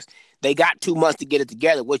line is they got 2 months to get it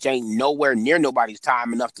together, which ain't nowhere near nobody's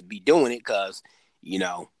time enough to be doing it because, we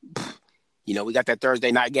got that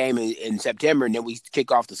Thursday night game in September, and then we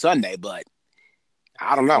kick off the Sunday. But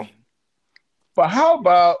I don't know. But how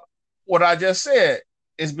about what I just said?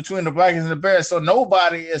 It's between the Vikings and the Bears, so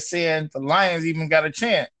nobody is saying the Lions even got a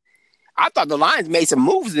chance. I thought the Lions made some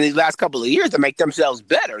moves in these last couple of years to make themselves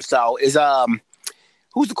better. So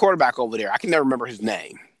who's the quarterback over there? I can never remember his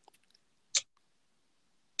name.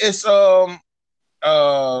 It's boy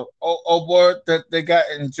that they got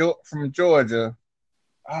from Georgia.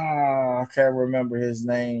 I can't remember his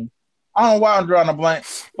name. I don't know why I'm drawing a blank,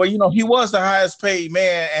 but he was the highest paid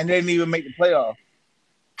man and didn't even make the playoff.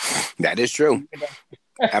 That is true.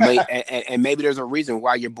 I mean, and maybe there's a reason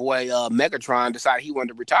why your boy Megatron decided he wanted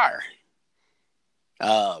to retire.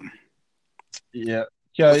 Calvin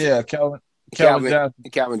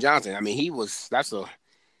Johnson. I mean,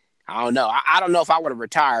 I don't know. I don't know if I would have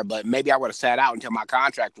retired, but maybe I would have sat out until my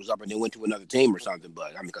contract was up and then went to another team or something.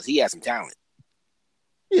 But I mean, because he has some talent.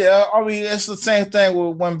 Yeah, I mean, it's the same thing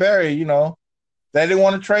with when Barry. They didn't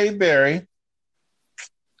want to trade Barry.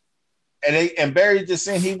 And Barry just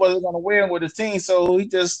said he wasn't going to win with his team, so he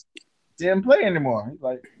just didn't play anymore. He's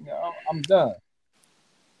like, I'm done.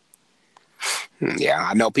 Yeah,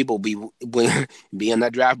 I know people be on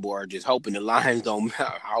that draft board just hoping the Lions don't.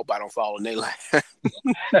 I hope I don't fall in their line.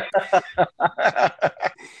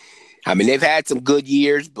 I mean, they've had some good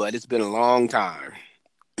years, but it's been a long time.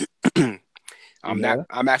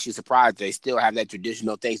 I'm actually surprised they still have that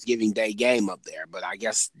traditional Thanksgiving Day game up there, but I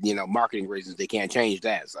guess marketing reasons they can't change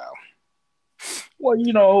that. So. Well,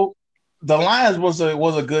 the Lions was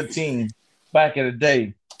a good team back in the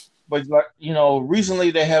day, but recently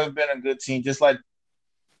they haven't been a good team. Just like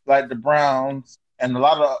the Browns and a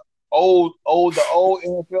lot of the old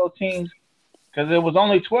NFL teams, because there was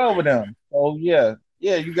only 12 of them. So yeah,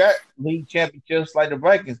 you got league championships like the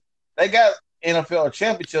Vikings. They got NFL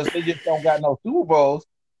championships. They just don't got no Super Bowls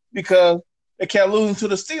because they kept losing to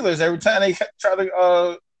the Steelers every time they try to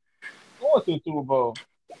go into the Super Bowl.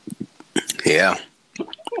 Yeah.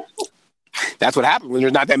 That's what happens when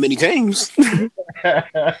there's not that many teams. And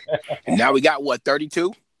now we got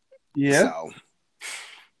 32? Yeah. So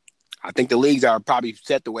I think the leagues are probably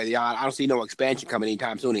set the way they are. I don't see no expansion coming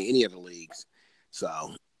anytime soon in any of the leagues. So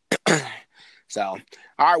all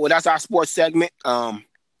right, well, that's our sports segment.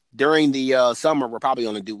 During the summer, we're probably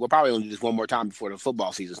gonna do this one more time before the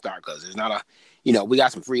football season starts because there's not we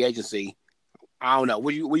got some free agency. I don't know.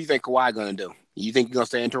 What do you think Kawhi gonna do? You think he's gonna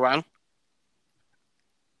stay in Toronto?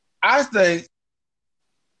 I think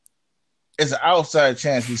it's an outside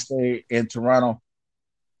chance he stay in Toronto.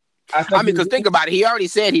 Because think about it. He already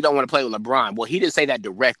said he don't want to play with LeBron. Well, he didn't say that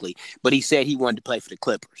directly, but he said he wanted to play for the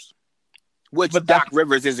Clippers, which Doc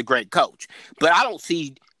Rivers is a great coach. But I don't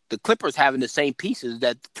see the Clippers having the same pieces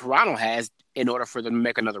that Toronto has in order for them to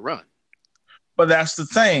make another run. But that's the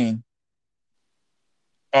thing.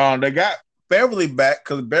 They got Beverly back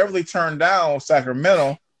because Beverly turned down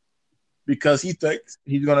Sacramento because he thinks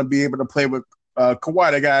he's going to be able to play with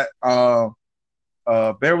Kawhi. They got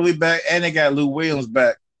Beverly back and they got Lou Williams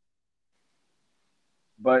back.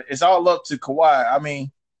 But it's all up to Kawhi. I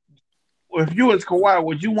mean, if you was Kawhi,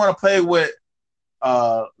 would you want to play with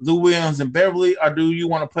Lou Williams and Beverly, or do you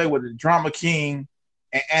want to play with the Drama King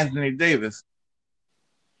and Anthony Davis?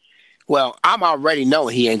 Well, I'm already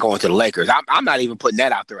knowing he ain't going to the Lakers. I'm not even putting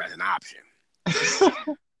that out there as an option.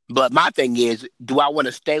 But my thing is, do I want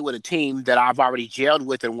to stay with a team that I've already gelled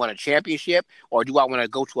with and won a championship, or do I want to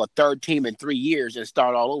go to a third team in 3 years and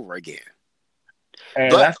start all over again?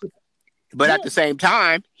 But at the same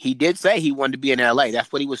time, he did say he wanted to be in LA.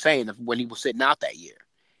 That's what he was saying when he was sitting out that year.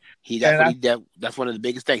 That's one of the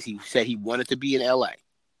biggest things. He said he wanted to be in LA.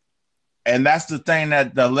 And that's the thing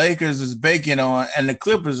that the Lakers is banking on, and the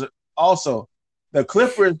Clippers also. The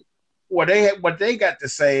Clippers, what they got to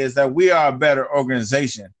say is that we are a better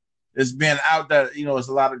organization. It's been out that there's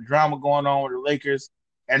a lot of drama going on with the Lakers,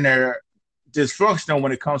 and they're dysfunctional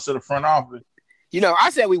when it comes to the front office. I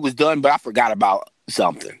said we was done, but I forgot about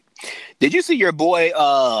something. Did you see your boy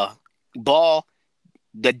Ball,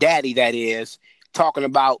 the daddy that is, talking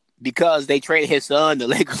about because they traded his son, the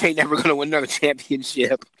Lakers ain't never going to win another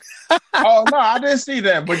championship? Oh no, I didn't see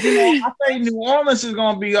that. But I think New Orleans is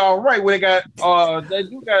going to be all right. They got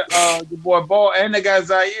the boy Ball and they got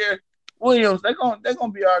Zaire Williams. They're going to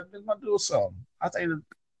be all right. They're going to do something. I think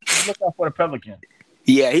look out for the Pelicans.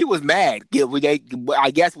 Yeah, he was mad. Yeah,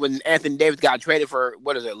 I guess when Anthony Davis got traded for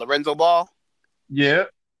what is it, Lorenzo Ball? Yeah.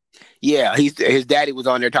 Yeah, his daddy was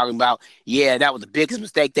on there talking about, yeah, that was the biggest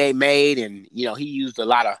mistake they made, and he used a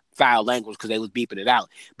lot of foul language because they was beeping it out.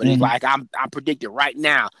 But he's Mhm. like, I'm predicting right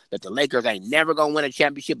now that the Lakers ain't never gonna win a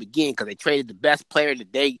championship again because they traded the best player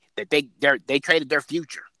they traded their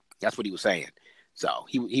future. That's what he was saying. So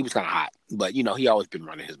he was kind of hot, but he always been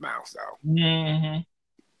running his mouth. Mhm.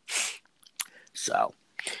 So,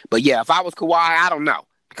 but yeah, if I was Kawhi, I don't know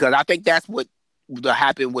because I think that's what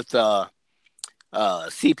happened with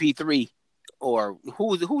CP3 or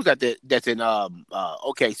who's that's in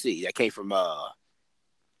OKC that came from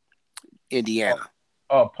Indiana.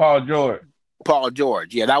 Paul George. Paul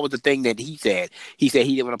George, yeah, that was the thing that he said. He said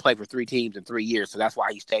he didn't want to play for 3 teams in 3 years, so that's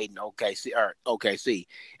why he stayed in OKC.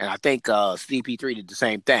 And I think CP3 did the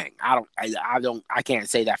same thing. I can't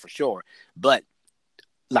say that for sure, but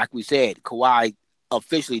like we said, Kawhi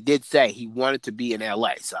officially did say he wanted to be in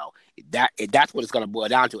LA, so that's what it's going to boil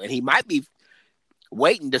down to, and he might be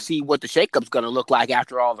waiting to see what the shakeup's going to look like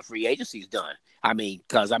after all the free agency's done.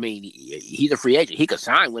 Because he's a free agent; he could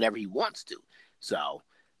sign whenever he wants to. So,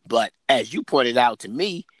 but as you pointed out to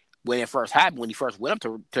me, when it first happened, when he first went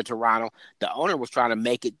up to Toronto, the owner was trying to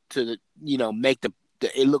make it to make the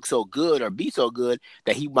it look so good or be so good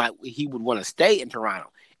that he would want to stay in Toronto.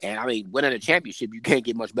 And winning a championship, you can't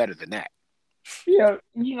get much better than that. Yeah,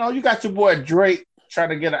 you got your boy Drake trying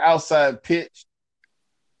to get an outside pitch,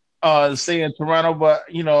 to stay in Toronto, but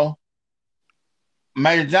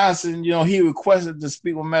Magic Johnson, he requested to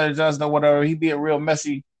speak with Magic Johnson or whatever. He'd be real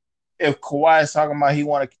messy if Kawhi is talking about he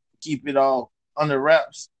want to keep it all under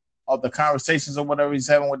wraps of the conversations or whatever he's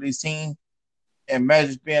having with these teams. And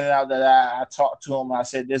Magic being out that I talked to him, I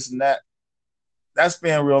said this and that. That's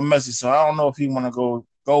being real messy. So I don't know if he want to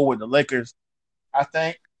go with the Lakers. I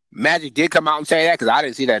think Magic did come out and say that because I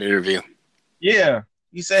didn't see that interview. Yeah,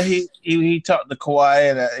 he said he talked to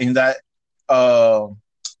Kawhi and that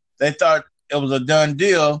they thought it was a done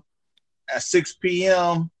deal at 6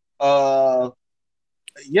 p.m.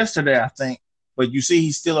 Yesterday, I think. But you see,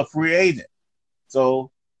 he's still a free agent,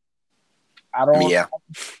 so I don't. Yeah.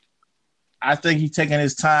 I think he's taking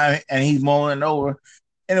his time and he's mulling over.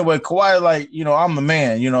 Anyway, Kawhi, like, I'm a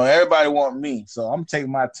man. Everybody want me, so I'm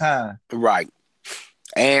taking my time. Right.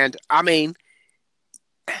 And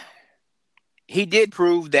he did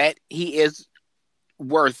prove that he is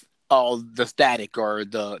worth all the static or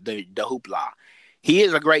the hoopla. He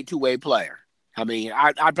is a great two-way player.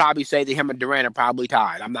 I'd probably say that him and Durant are probably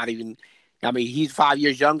tied. He's 5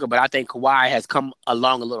 years younger, but I think Kawhi has come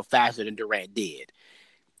along a little faster than Durant did.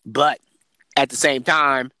 But at the same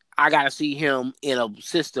time, I got to see him in a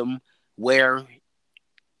system where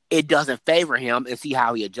it doesn't favor him and see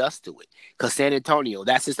how he adjusts to it. Because San Antonio,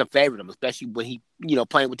 that system favored him, especially when he,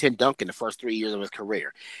 playing with Tim Duncan the first 3 years of his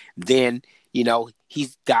career. Then,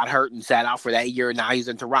 he's got hurt and sat out for that year, and now he's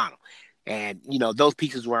in Toronto. And, those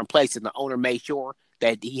pieces were in place, and the owner made sure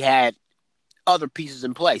that he had other pieces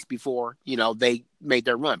in place before, they made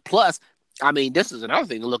their run. Plus, this is another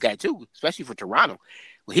thing to look at, too, especially for Toronto.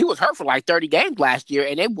 Well, he was hurt for like 30 games last year,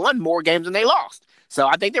 and they won more games than they lost. So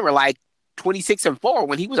I think they were like 26-4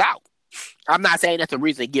 when he was out. I'm not saying that's the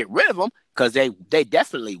reason to get rid of him because they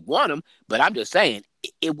definitely want him, but I'm just saying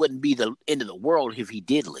it wouldn't be the end of the world if he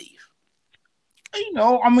did leave.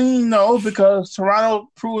 No, because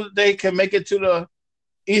Toronto proved they can make it to the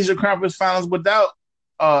Eastern Conference Finals without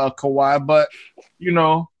Kawhi, but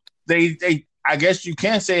they I guess you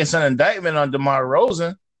can say it's an indictment on DeMar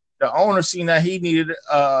DeRozan. The owner seen that he needed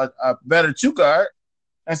a better two guard,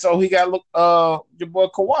 and so he got your boy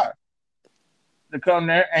Kawhi to come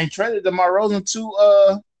there and traded DeMar DeRozan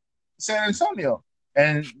to San Antonio,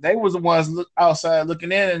 and they was the ones outside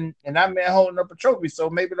looking in, and that man holding up a trophy.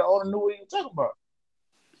 So maybe the owner knew what he was talking about.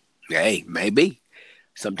 Hey, maybe.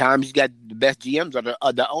 Sometimes you got the best GMs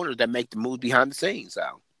are the owners that make the moves behind the scenes. So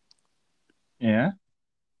yeah.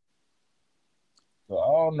 So I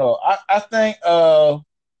don't know. I think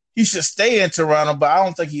he should stay in Toronto, but I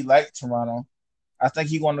don't think he liked Toronto. I think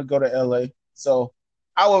he wanted to go to LA. So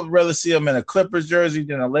I would rather see him in a Clippers jersey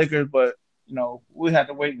than a Lakers, but we have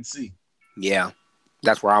to wait and see. Yeah,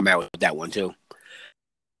 that's where I'm at with that one too.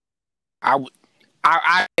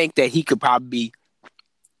 I think that he could probably be.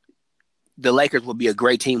 The Lakers would be a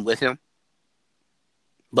great team with him,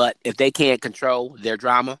 but if they can't control their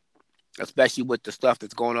drama, especially with the stuff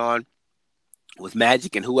that's going on with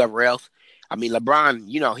Magic and whoever else,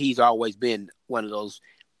 LeBron, he's always been one of those.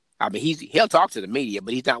 He'll talk to the media,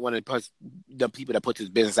 but he's not one of the people that puts his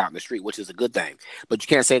business out in the street, which is a good thing. But you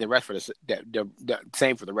can't say the rest for the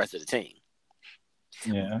same for the rest of the team.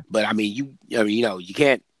 Yeah. But I mean, you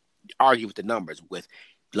can't argue with the numbers with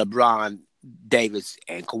LeBron, Davis,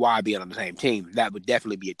 and Kawhi being on the same team. That would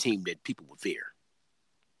definitely be a team that people would fear.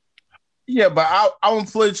 Yeah, but I want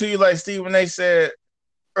to put it to you like Stephen A. said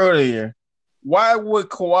earlier. Why would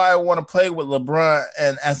Kawhi want to play with LeBron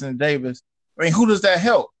and Anthony Davis? I mean, who does that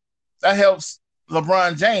help? That helps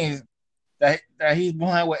LeBron James that he's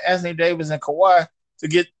behind with Anthony Davis and Kawhi to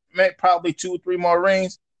get probably 2 or 3 more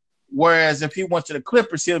rings. Whereas if he went to the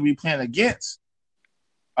Clippers, he'll be playing against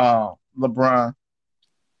LeBron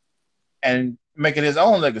and making his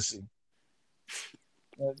own legacy.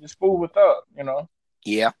 Just food with thought,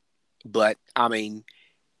 Yeah, but I mean,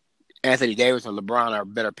 Anthony Davis and LeBron are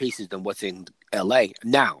better pieces than what's in L.A.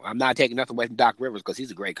 Now, I'm not taking nothing away from Doc Rivers because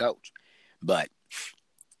he's a great coach. But,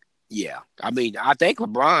 yeah, I mean, I think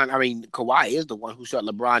Kawhi is the one who shut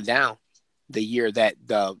LeBron down the year that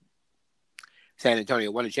the San Antonio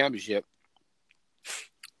won the championship.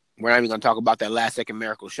 We're not even going to talk about that last-second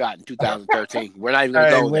miracle shot in 2013. We're not even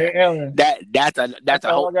going to go there. Allen. That's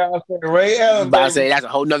a whole. Ray Allen. About to say that's a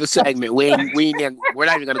whole nother segment. We're not even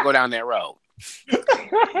going to go down that road.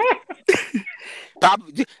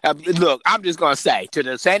 Look, I'm just going to say to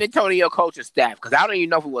the San Antonio coaching staff, because I don't even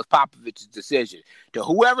know if it was Popovich's decision, to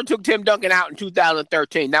whoever took Tim Duncan out in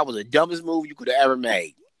 2013, that was the dumbest move you could have ever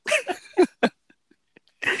made.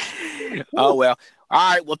 Oh, well.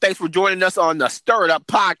 All right. Well, thanks for joining us on the Stir It Up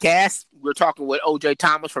podcast. We're talking with OJ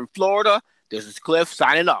Thomas from Florida. This is Cliff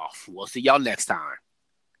signing off. We'll see y'all next time.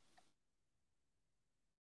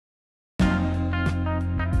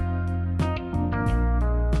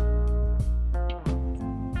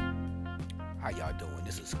 How y'all doing?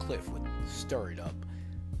 This is Cliff with Stir It Up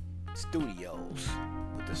Studios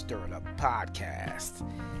with the Stir It Up podcast.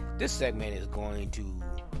 This segment is going to,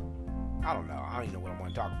 I don't even know what I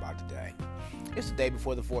want to talk about today. It's the day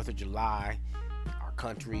before the 4th of July. Our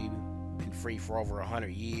country been free for over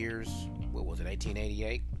 100 years. What was it,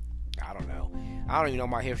 1888? I don't know. I don't even know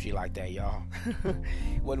my history like that, y'all.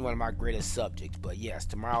 Wasn't one of my greatest subjects. But yes,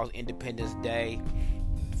 tomorrow's Independence Day.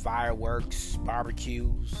 Fireworks,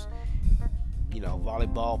 barbecues,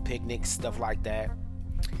 volleyball, picnics, stuff like that.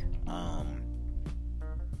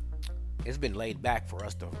 It's been laid back for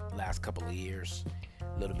us the last couple of years.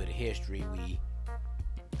 A little bit of history. We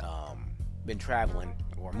been traveling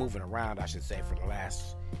or moving around, I should say, for the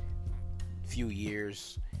last few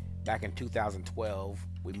years. Back in 2012,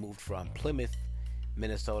 we moved from Plymouth,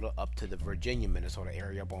 Minnesota, up to the Virginia, Minnesota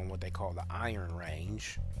area, up on what they call the Iron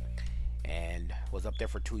Range, and was up there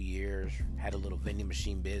for 2 years. Had a little vending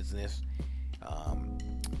machine business.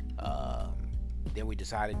 Then we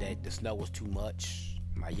decided that the snow was too much.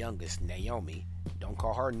 My youngest, Naomi, don't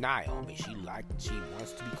call her Naomi. She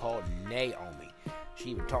wants to be called Naomi. She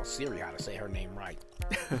even taught Siri how to say her name right.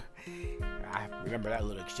 I remember that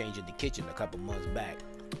little exchange in the kitchen a couple months back.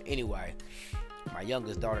 Anyway, my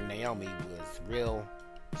youngest daughter, Naomi,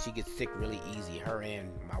 she gets sick really easy, her and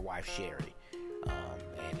my wife, Sherry.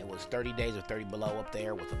 And it was 30 days or 30 below up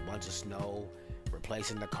there with a bunch of snow,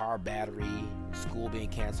 replacing the car battery, school being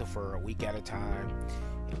canceled for a week at a time.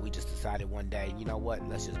 And we just decided one day, you know what,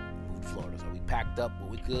 let's just move to Florida. So we packed up what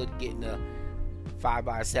we could, get in a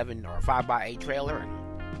 5x7 or a 5x8 trailer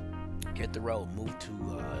and hit the road. Moved to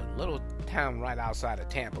a little town right outside of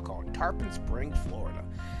Tampa called Tarpon Springs, Florida.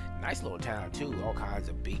 Nice little town too. All kinds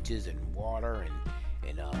of beaches and water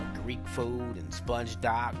and Greek food and sponge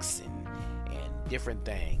docks and different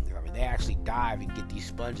things. I mean, they actually dive and get these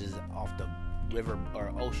sponges off the river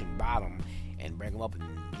or ocean bottom and bring them up and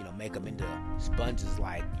make them into sponges.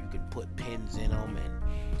 Like you can put pins in them and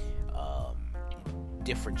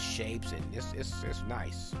different shapes, and it's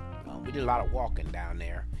nice. We did a lot of walking down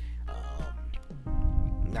there.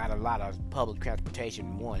 Not a lot of public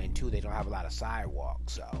transportation, 1, and 2, they don't have a lot of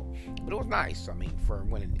sidewalks. But it was nice. I mean, for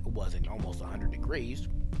when it wasn't almost 100 degrees.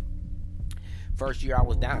 First year I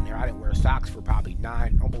was down there, I didn't wear socks for probably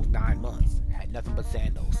almost 9 months. Had nothing but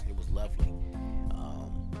sandals. It was lovely.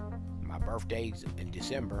 My birthday's in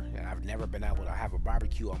December, and I've never been able to have a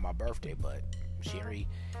barbecue on my birthday, but Sherry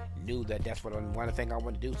knew that that's one of the things I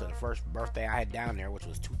wanted to do. So the first birthday I had down there, which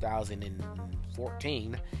was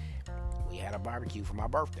 2014, we had a barbecue for my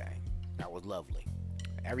birthday. That was lovely.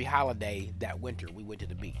 Every holiday that winter, we went to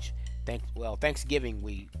the beach. Thanksgiving,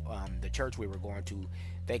 the church we were going to,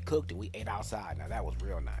 they cooked and we ate outside. Now that was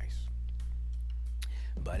real nice.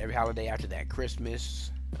 But every holiday after that,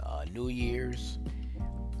 Christmas, New Year's,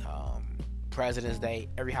 President's Day,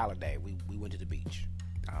 every holiday, we went to the beach.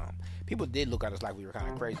 People did look at us like we were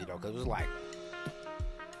kind of crazy though, because it was like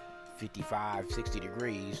 55, 60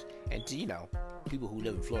 degrees, and people who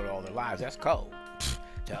live in Florida all their lives, that's cold.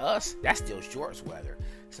 To us, that's still shorts weather.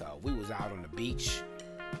 So we was out on the beach,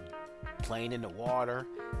 playing in the water.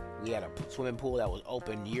 We had a swimming pool that was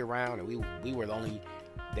open year round, and we were the only.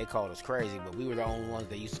 They called us crazy, but we were the only ones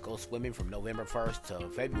that used to go swimming from November 1st to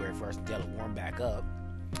February 1st until it warmed back up.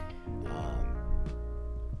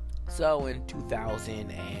 So in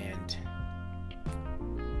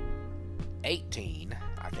 2018,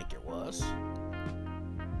 I think it was.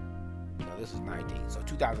 No, this is 19. So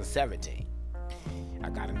 2017, I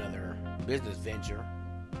got another business venture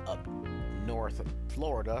up north of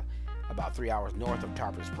Florida, about 3 hours north of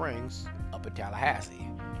Tarpon Springs, up in Tallahassee.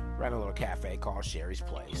 Ran a little cafe called Sherry's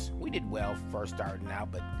Place. We did well first starting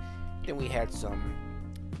out, but then we had some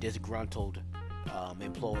disgruntled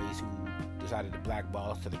employees who decided to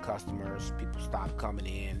blackball us to the customers. People stopped coming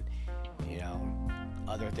in.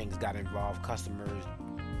 Other things got involved. Customers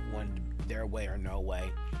wanted their way or no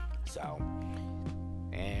way. So,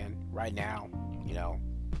 and right now,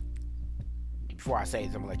 before I say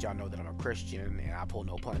this, I'm gonna let y'all know that I'm a Christian and I pull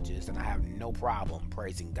no punches, and I have no problem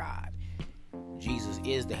praising God. Jesus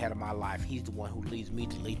is the head of my life. He's the one who leads me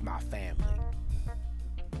to lead my family.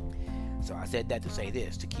 So I said that to say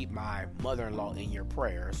this, to keep my mother-in-law in your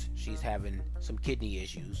prayers. She's having some kidney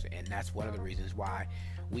issues, and that's one of the reasons why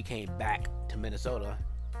we came back to Minnesota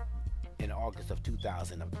in August of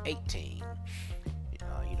 2018.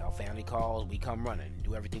 Family calls, we come running,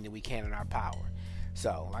 do everything that we can in our power.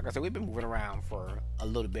 So, like I said, we've been moving around for a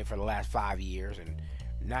little bit for the last 5 years, and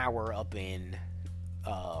now we're up in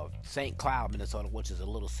St. Cloud, Minnesota, which is a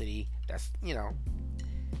little city that's,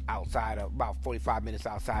 outside of, about 45 minutes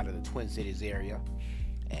outside of the Twin Cities area.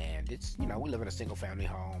 And it's, we live in a single family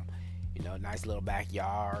home, nice little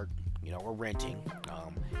backyard. We're renting.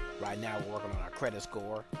 Right now we're working on our credit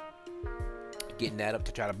score, getting that up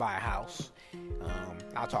to try to buy a house.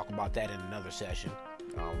 I'll talk about that in another session,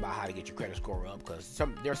 about how to get your credit score up, because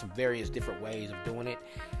there's some various different ways of doing it.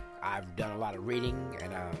 I've done a lot of reading,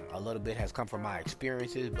 and a little bit has come from my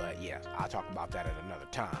experiences, but yeah, I'll talk about that at another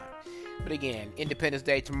time. But again, Independence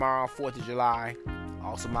Day tomorrow, 4th of July,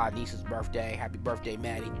 also my niece's birthday. Happy birthday,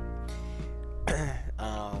 Maddie.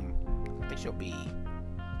 I think she'll be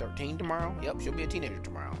 13 tomorrow. Yep, she'll be a teenager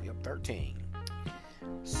tomorrow. Yep, 13.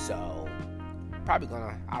 So, probably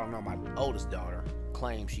I don't know, my oldest daughter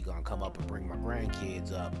claims she's gonna come up and bring my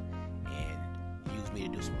grandkids up and use me to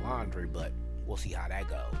do some laundry, but we'll see how that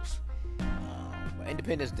goes. But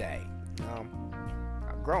Independence Day,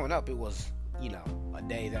 growing up, it was, a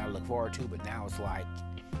day that I look forward to, but now it's like,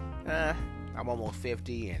 I'm almost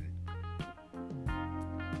 50, and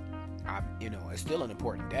it's still an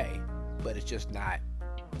important day, but it's just not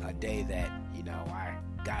a day that, I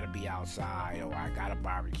gotta be outside, or I gotta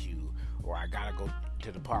barbecue, or I gotta go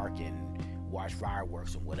to the park and watch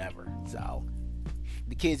fireworks and whatever. So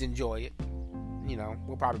the kids enjoy it.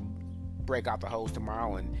 We'll probably break out the hose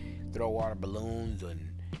tomorrow and throw water balloons and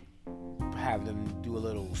have them do a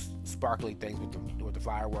little sparkly things with the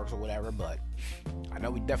fireworks or whatever. But I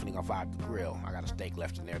know we definitely gonna fire up the grill. I got a steak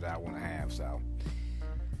left in there that I want to have. So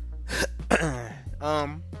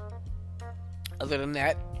other than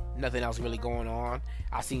that, nothing else really going on.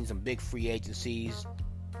 I seen some big free agencies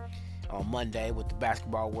on Monday with the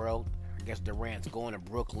basketball world. I guess Durant's going to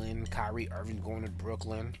Brooklyn. Kyrie Irving's going to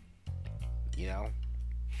Brooklyn.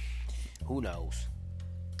 Who knows?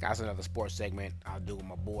 That's another sports segment I'll do with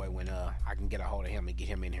my boy when I can get a hold of him and get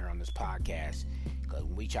him in here on this podcast. Because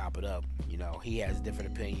when we chop it up, he has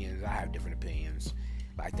different opinions. I have different opinions.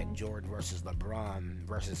 Like that Jordan versus LeBron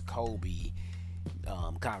versus Kobe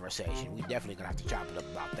conversation. We definitely going to have to chop it up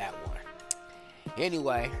about that one.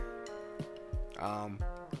 Anyway,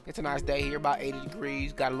 it's a nice day here, about 80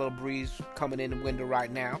 degrees. Got a little breeze coming in the window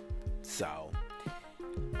right now. So,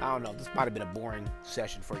 I don't know. This might have been a boring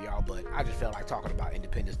session for y'all, but I just felt like talking about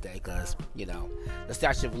Independence Day because, the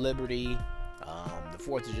Statue of Liberty, the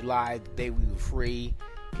 4th of July, the day we were free.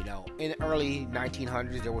 In the early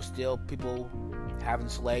 1900s, there were still people having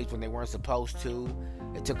slaves when they weren't supposed to.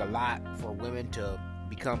 It took a lot for women to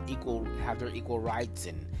become equal, have their equal rights,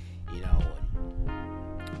 and,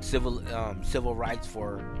 civil rights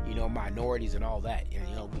for, minorities and all that.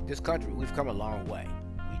 And, this country, we've come a long way.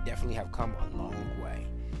 We definitely have come a long way.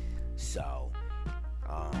 So,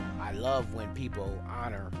 I love when people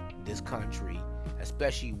honor this country,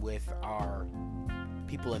 especially with our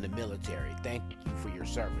people in the military. Thank you for your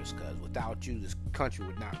service, because without you, this country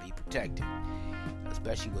would not be protected,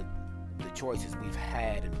 especially with the choices we've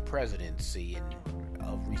had in presidency and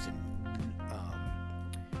of recent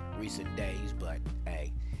days. But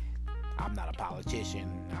hey, I'm not a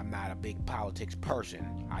politician. I'm not a big politics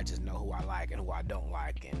person. I just know who I like and who I don't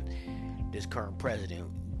like, and this current president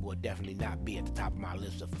will definitely not be at the top of my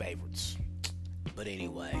list of favorites. But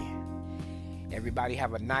anyway, everybody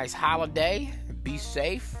have a nice holiday. Be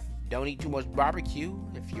safe. Don't eat too much barbecue.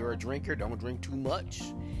 If you're a drinker, don't drink too much.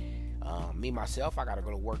 Myself, I got to go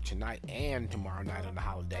to work tonight and tomorrow night on the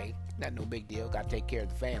holiday. Not no big deal. Got to take care of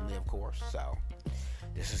the family, of course. So,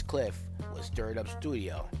 this is Cliff with Stir It Up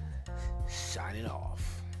Studio, signing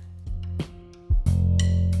off.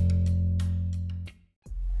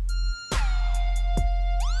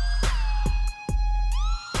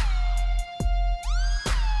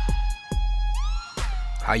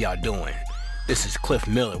 How y'all doing? This is Cliff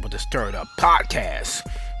Miller with the Stir It Up Podcast.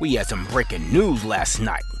 We had some breaking news last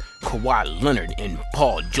night. Kawhi Leonard and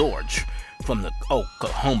Paul George from the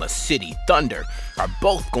Oklahoma City Thunder are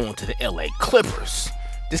both going to the LA Clippers.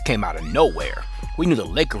 This came out of nowhere. We knew the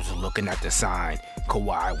Lakers were looking at the sign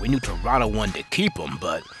Kawhi. We knew Toronto wanted to keep him,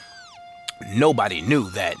 but nobody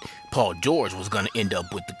knew that Paul George was going to end up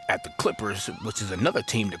at the Clippers, which is another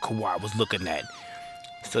team that Kawhi was looking at.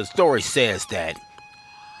 So the story says that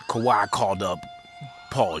Kawhi called up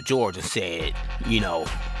Paul George and said,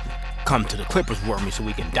 come to the Clippers for me so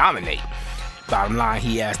we can dominate. Bottom line,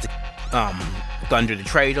 he asked the Thunder to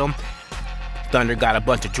trade him. Thunder got a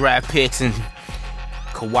bunch of draft picks, and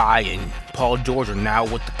Kawhi and Paul George are now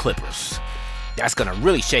with the Clippers. That's going to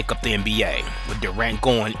really shake up the NBA with Durant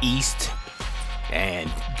going east and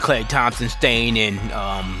Klay Thompson staying in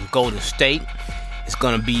Golden State. It's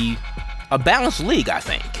going to be a balanced league, I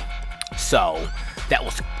think. So that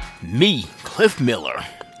was me, Cliff Miller,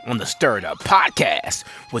 on the Stir It Up Podcast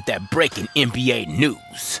with that breaking NBA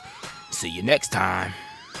news. See you next time.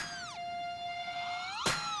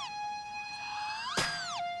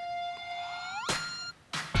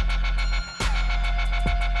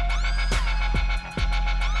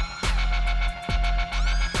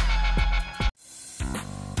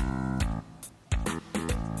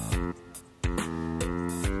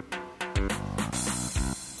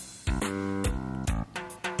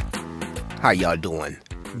 How y'all doing?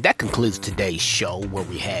 That concludes today's show where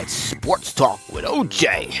we had Sports Talk with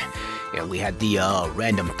OJ. And we had the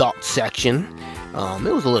Random Thoughts section.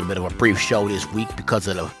 It was a little bit of a brief show this week because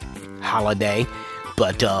of the holiday.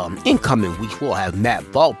 But incoming weeks, we'll have Matt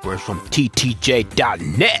Valpers from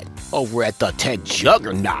TTJ.net over at the Tech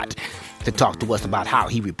Juggernaut to talk to us about how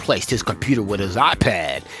he replaced his computer with his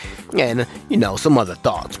iPad. And, some other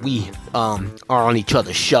thoughts. We are on each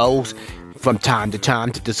other's shows from time to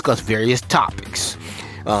time to discuss various topics.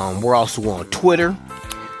 We're also on Twitter,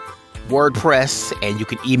 WordPress, and you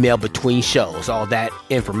can email between shows. All that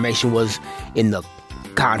information was in the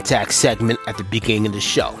contact segment at the beginning of the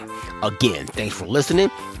show. Again, thanks for listening.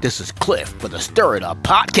 This is Cliff for the Stir It Up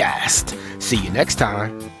Podcast. See you next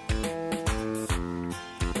time.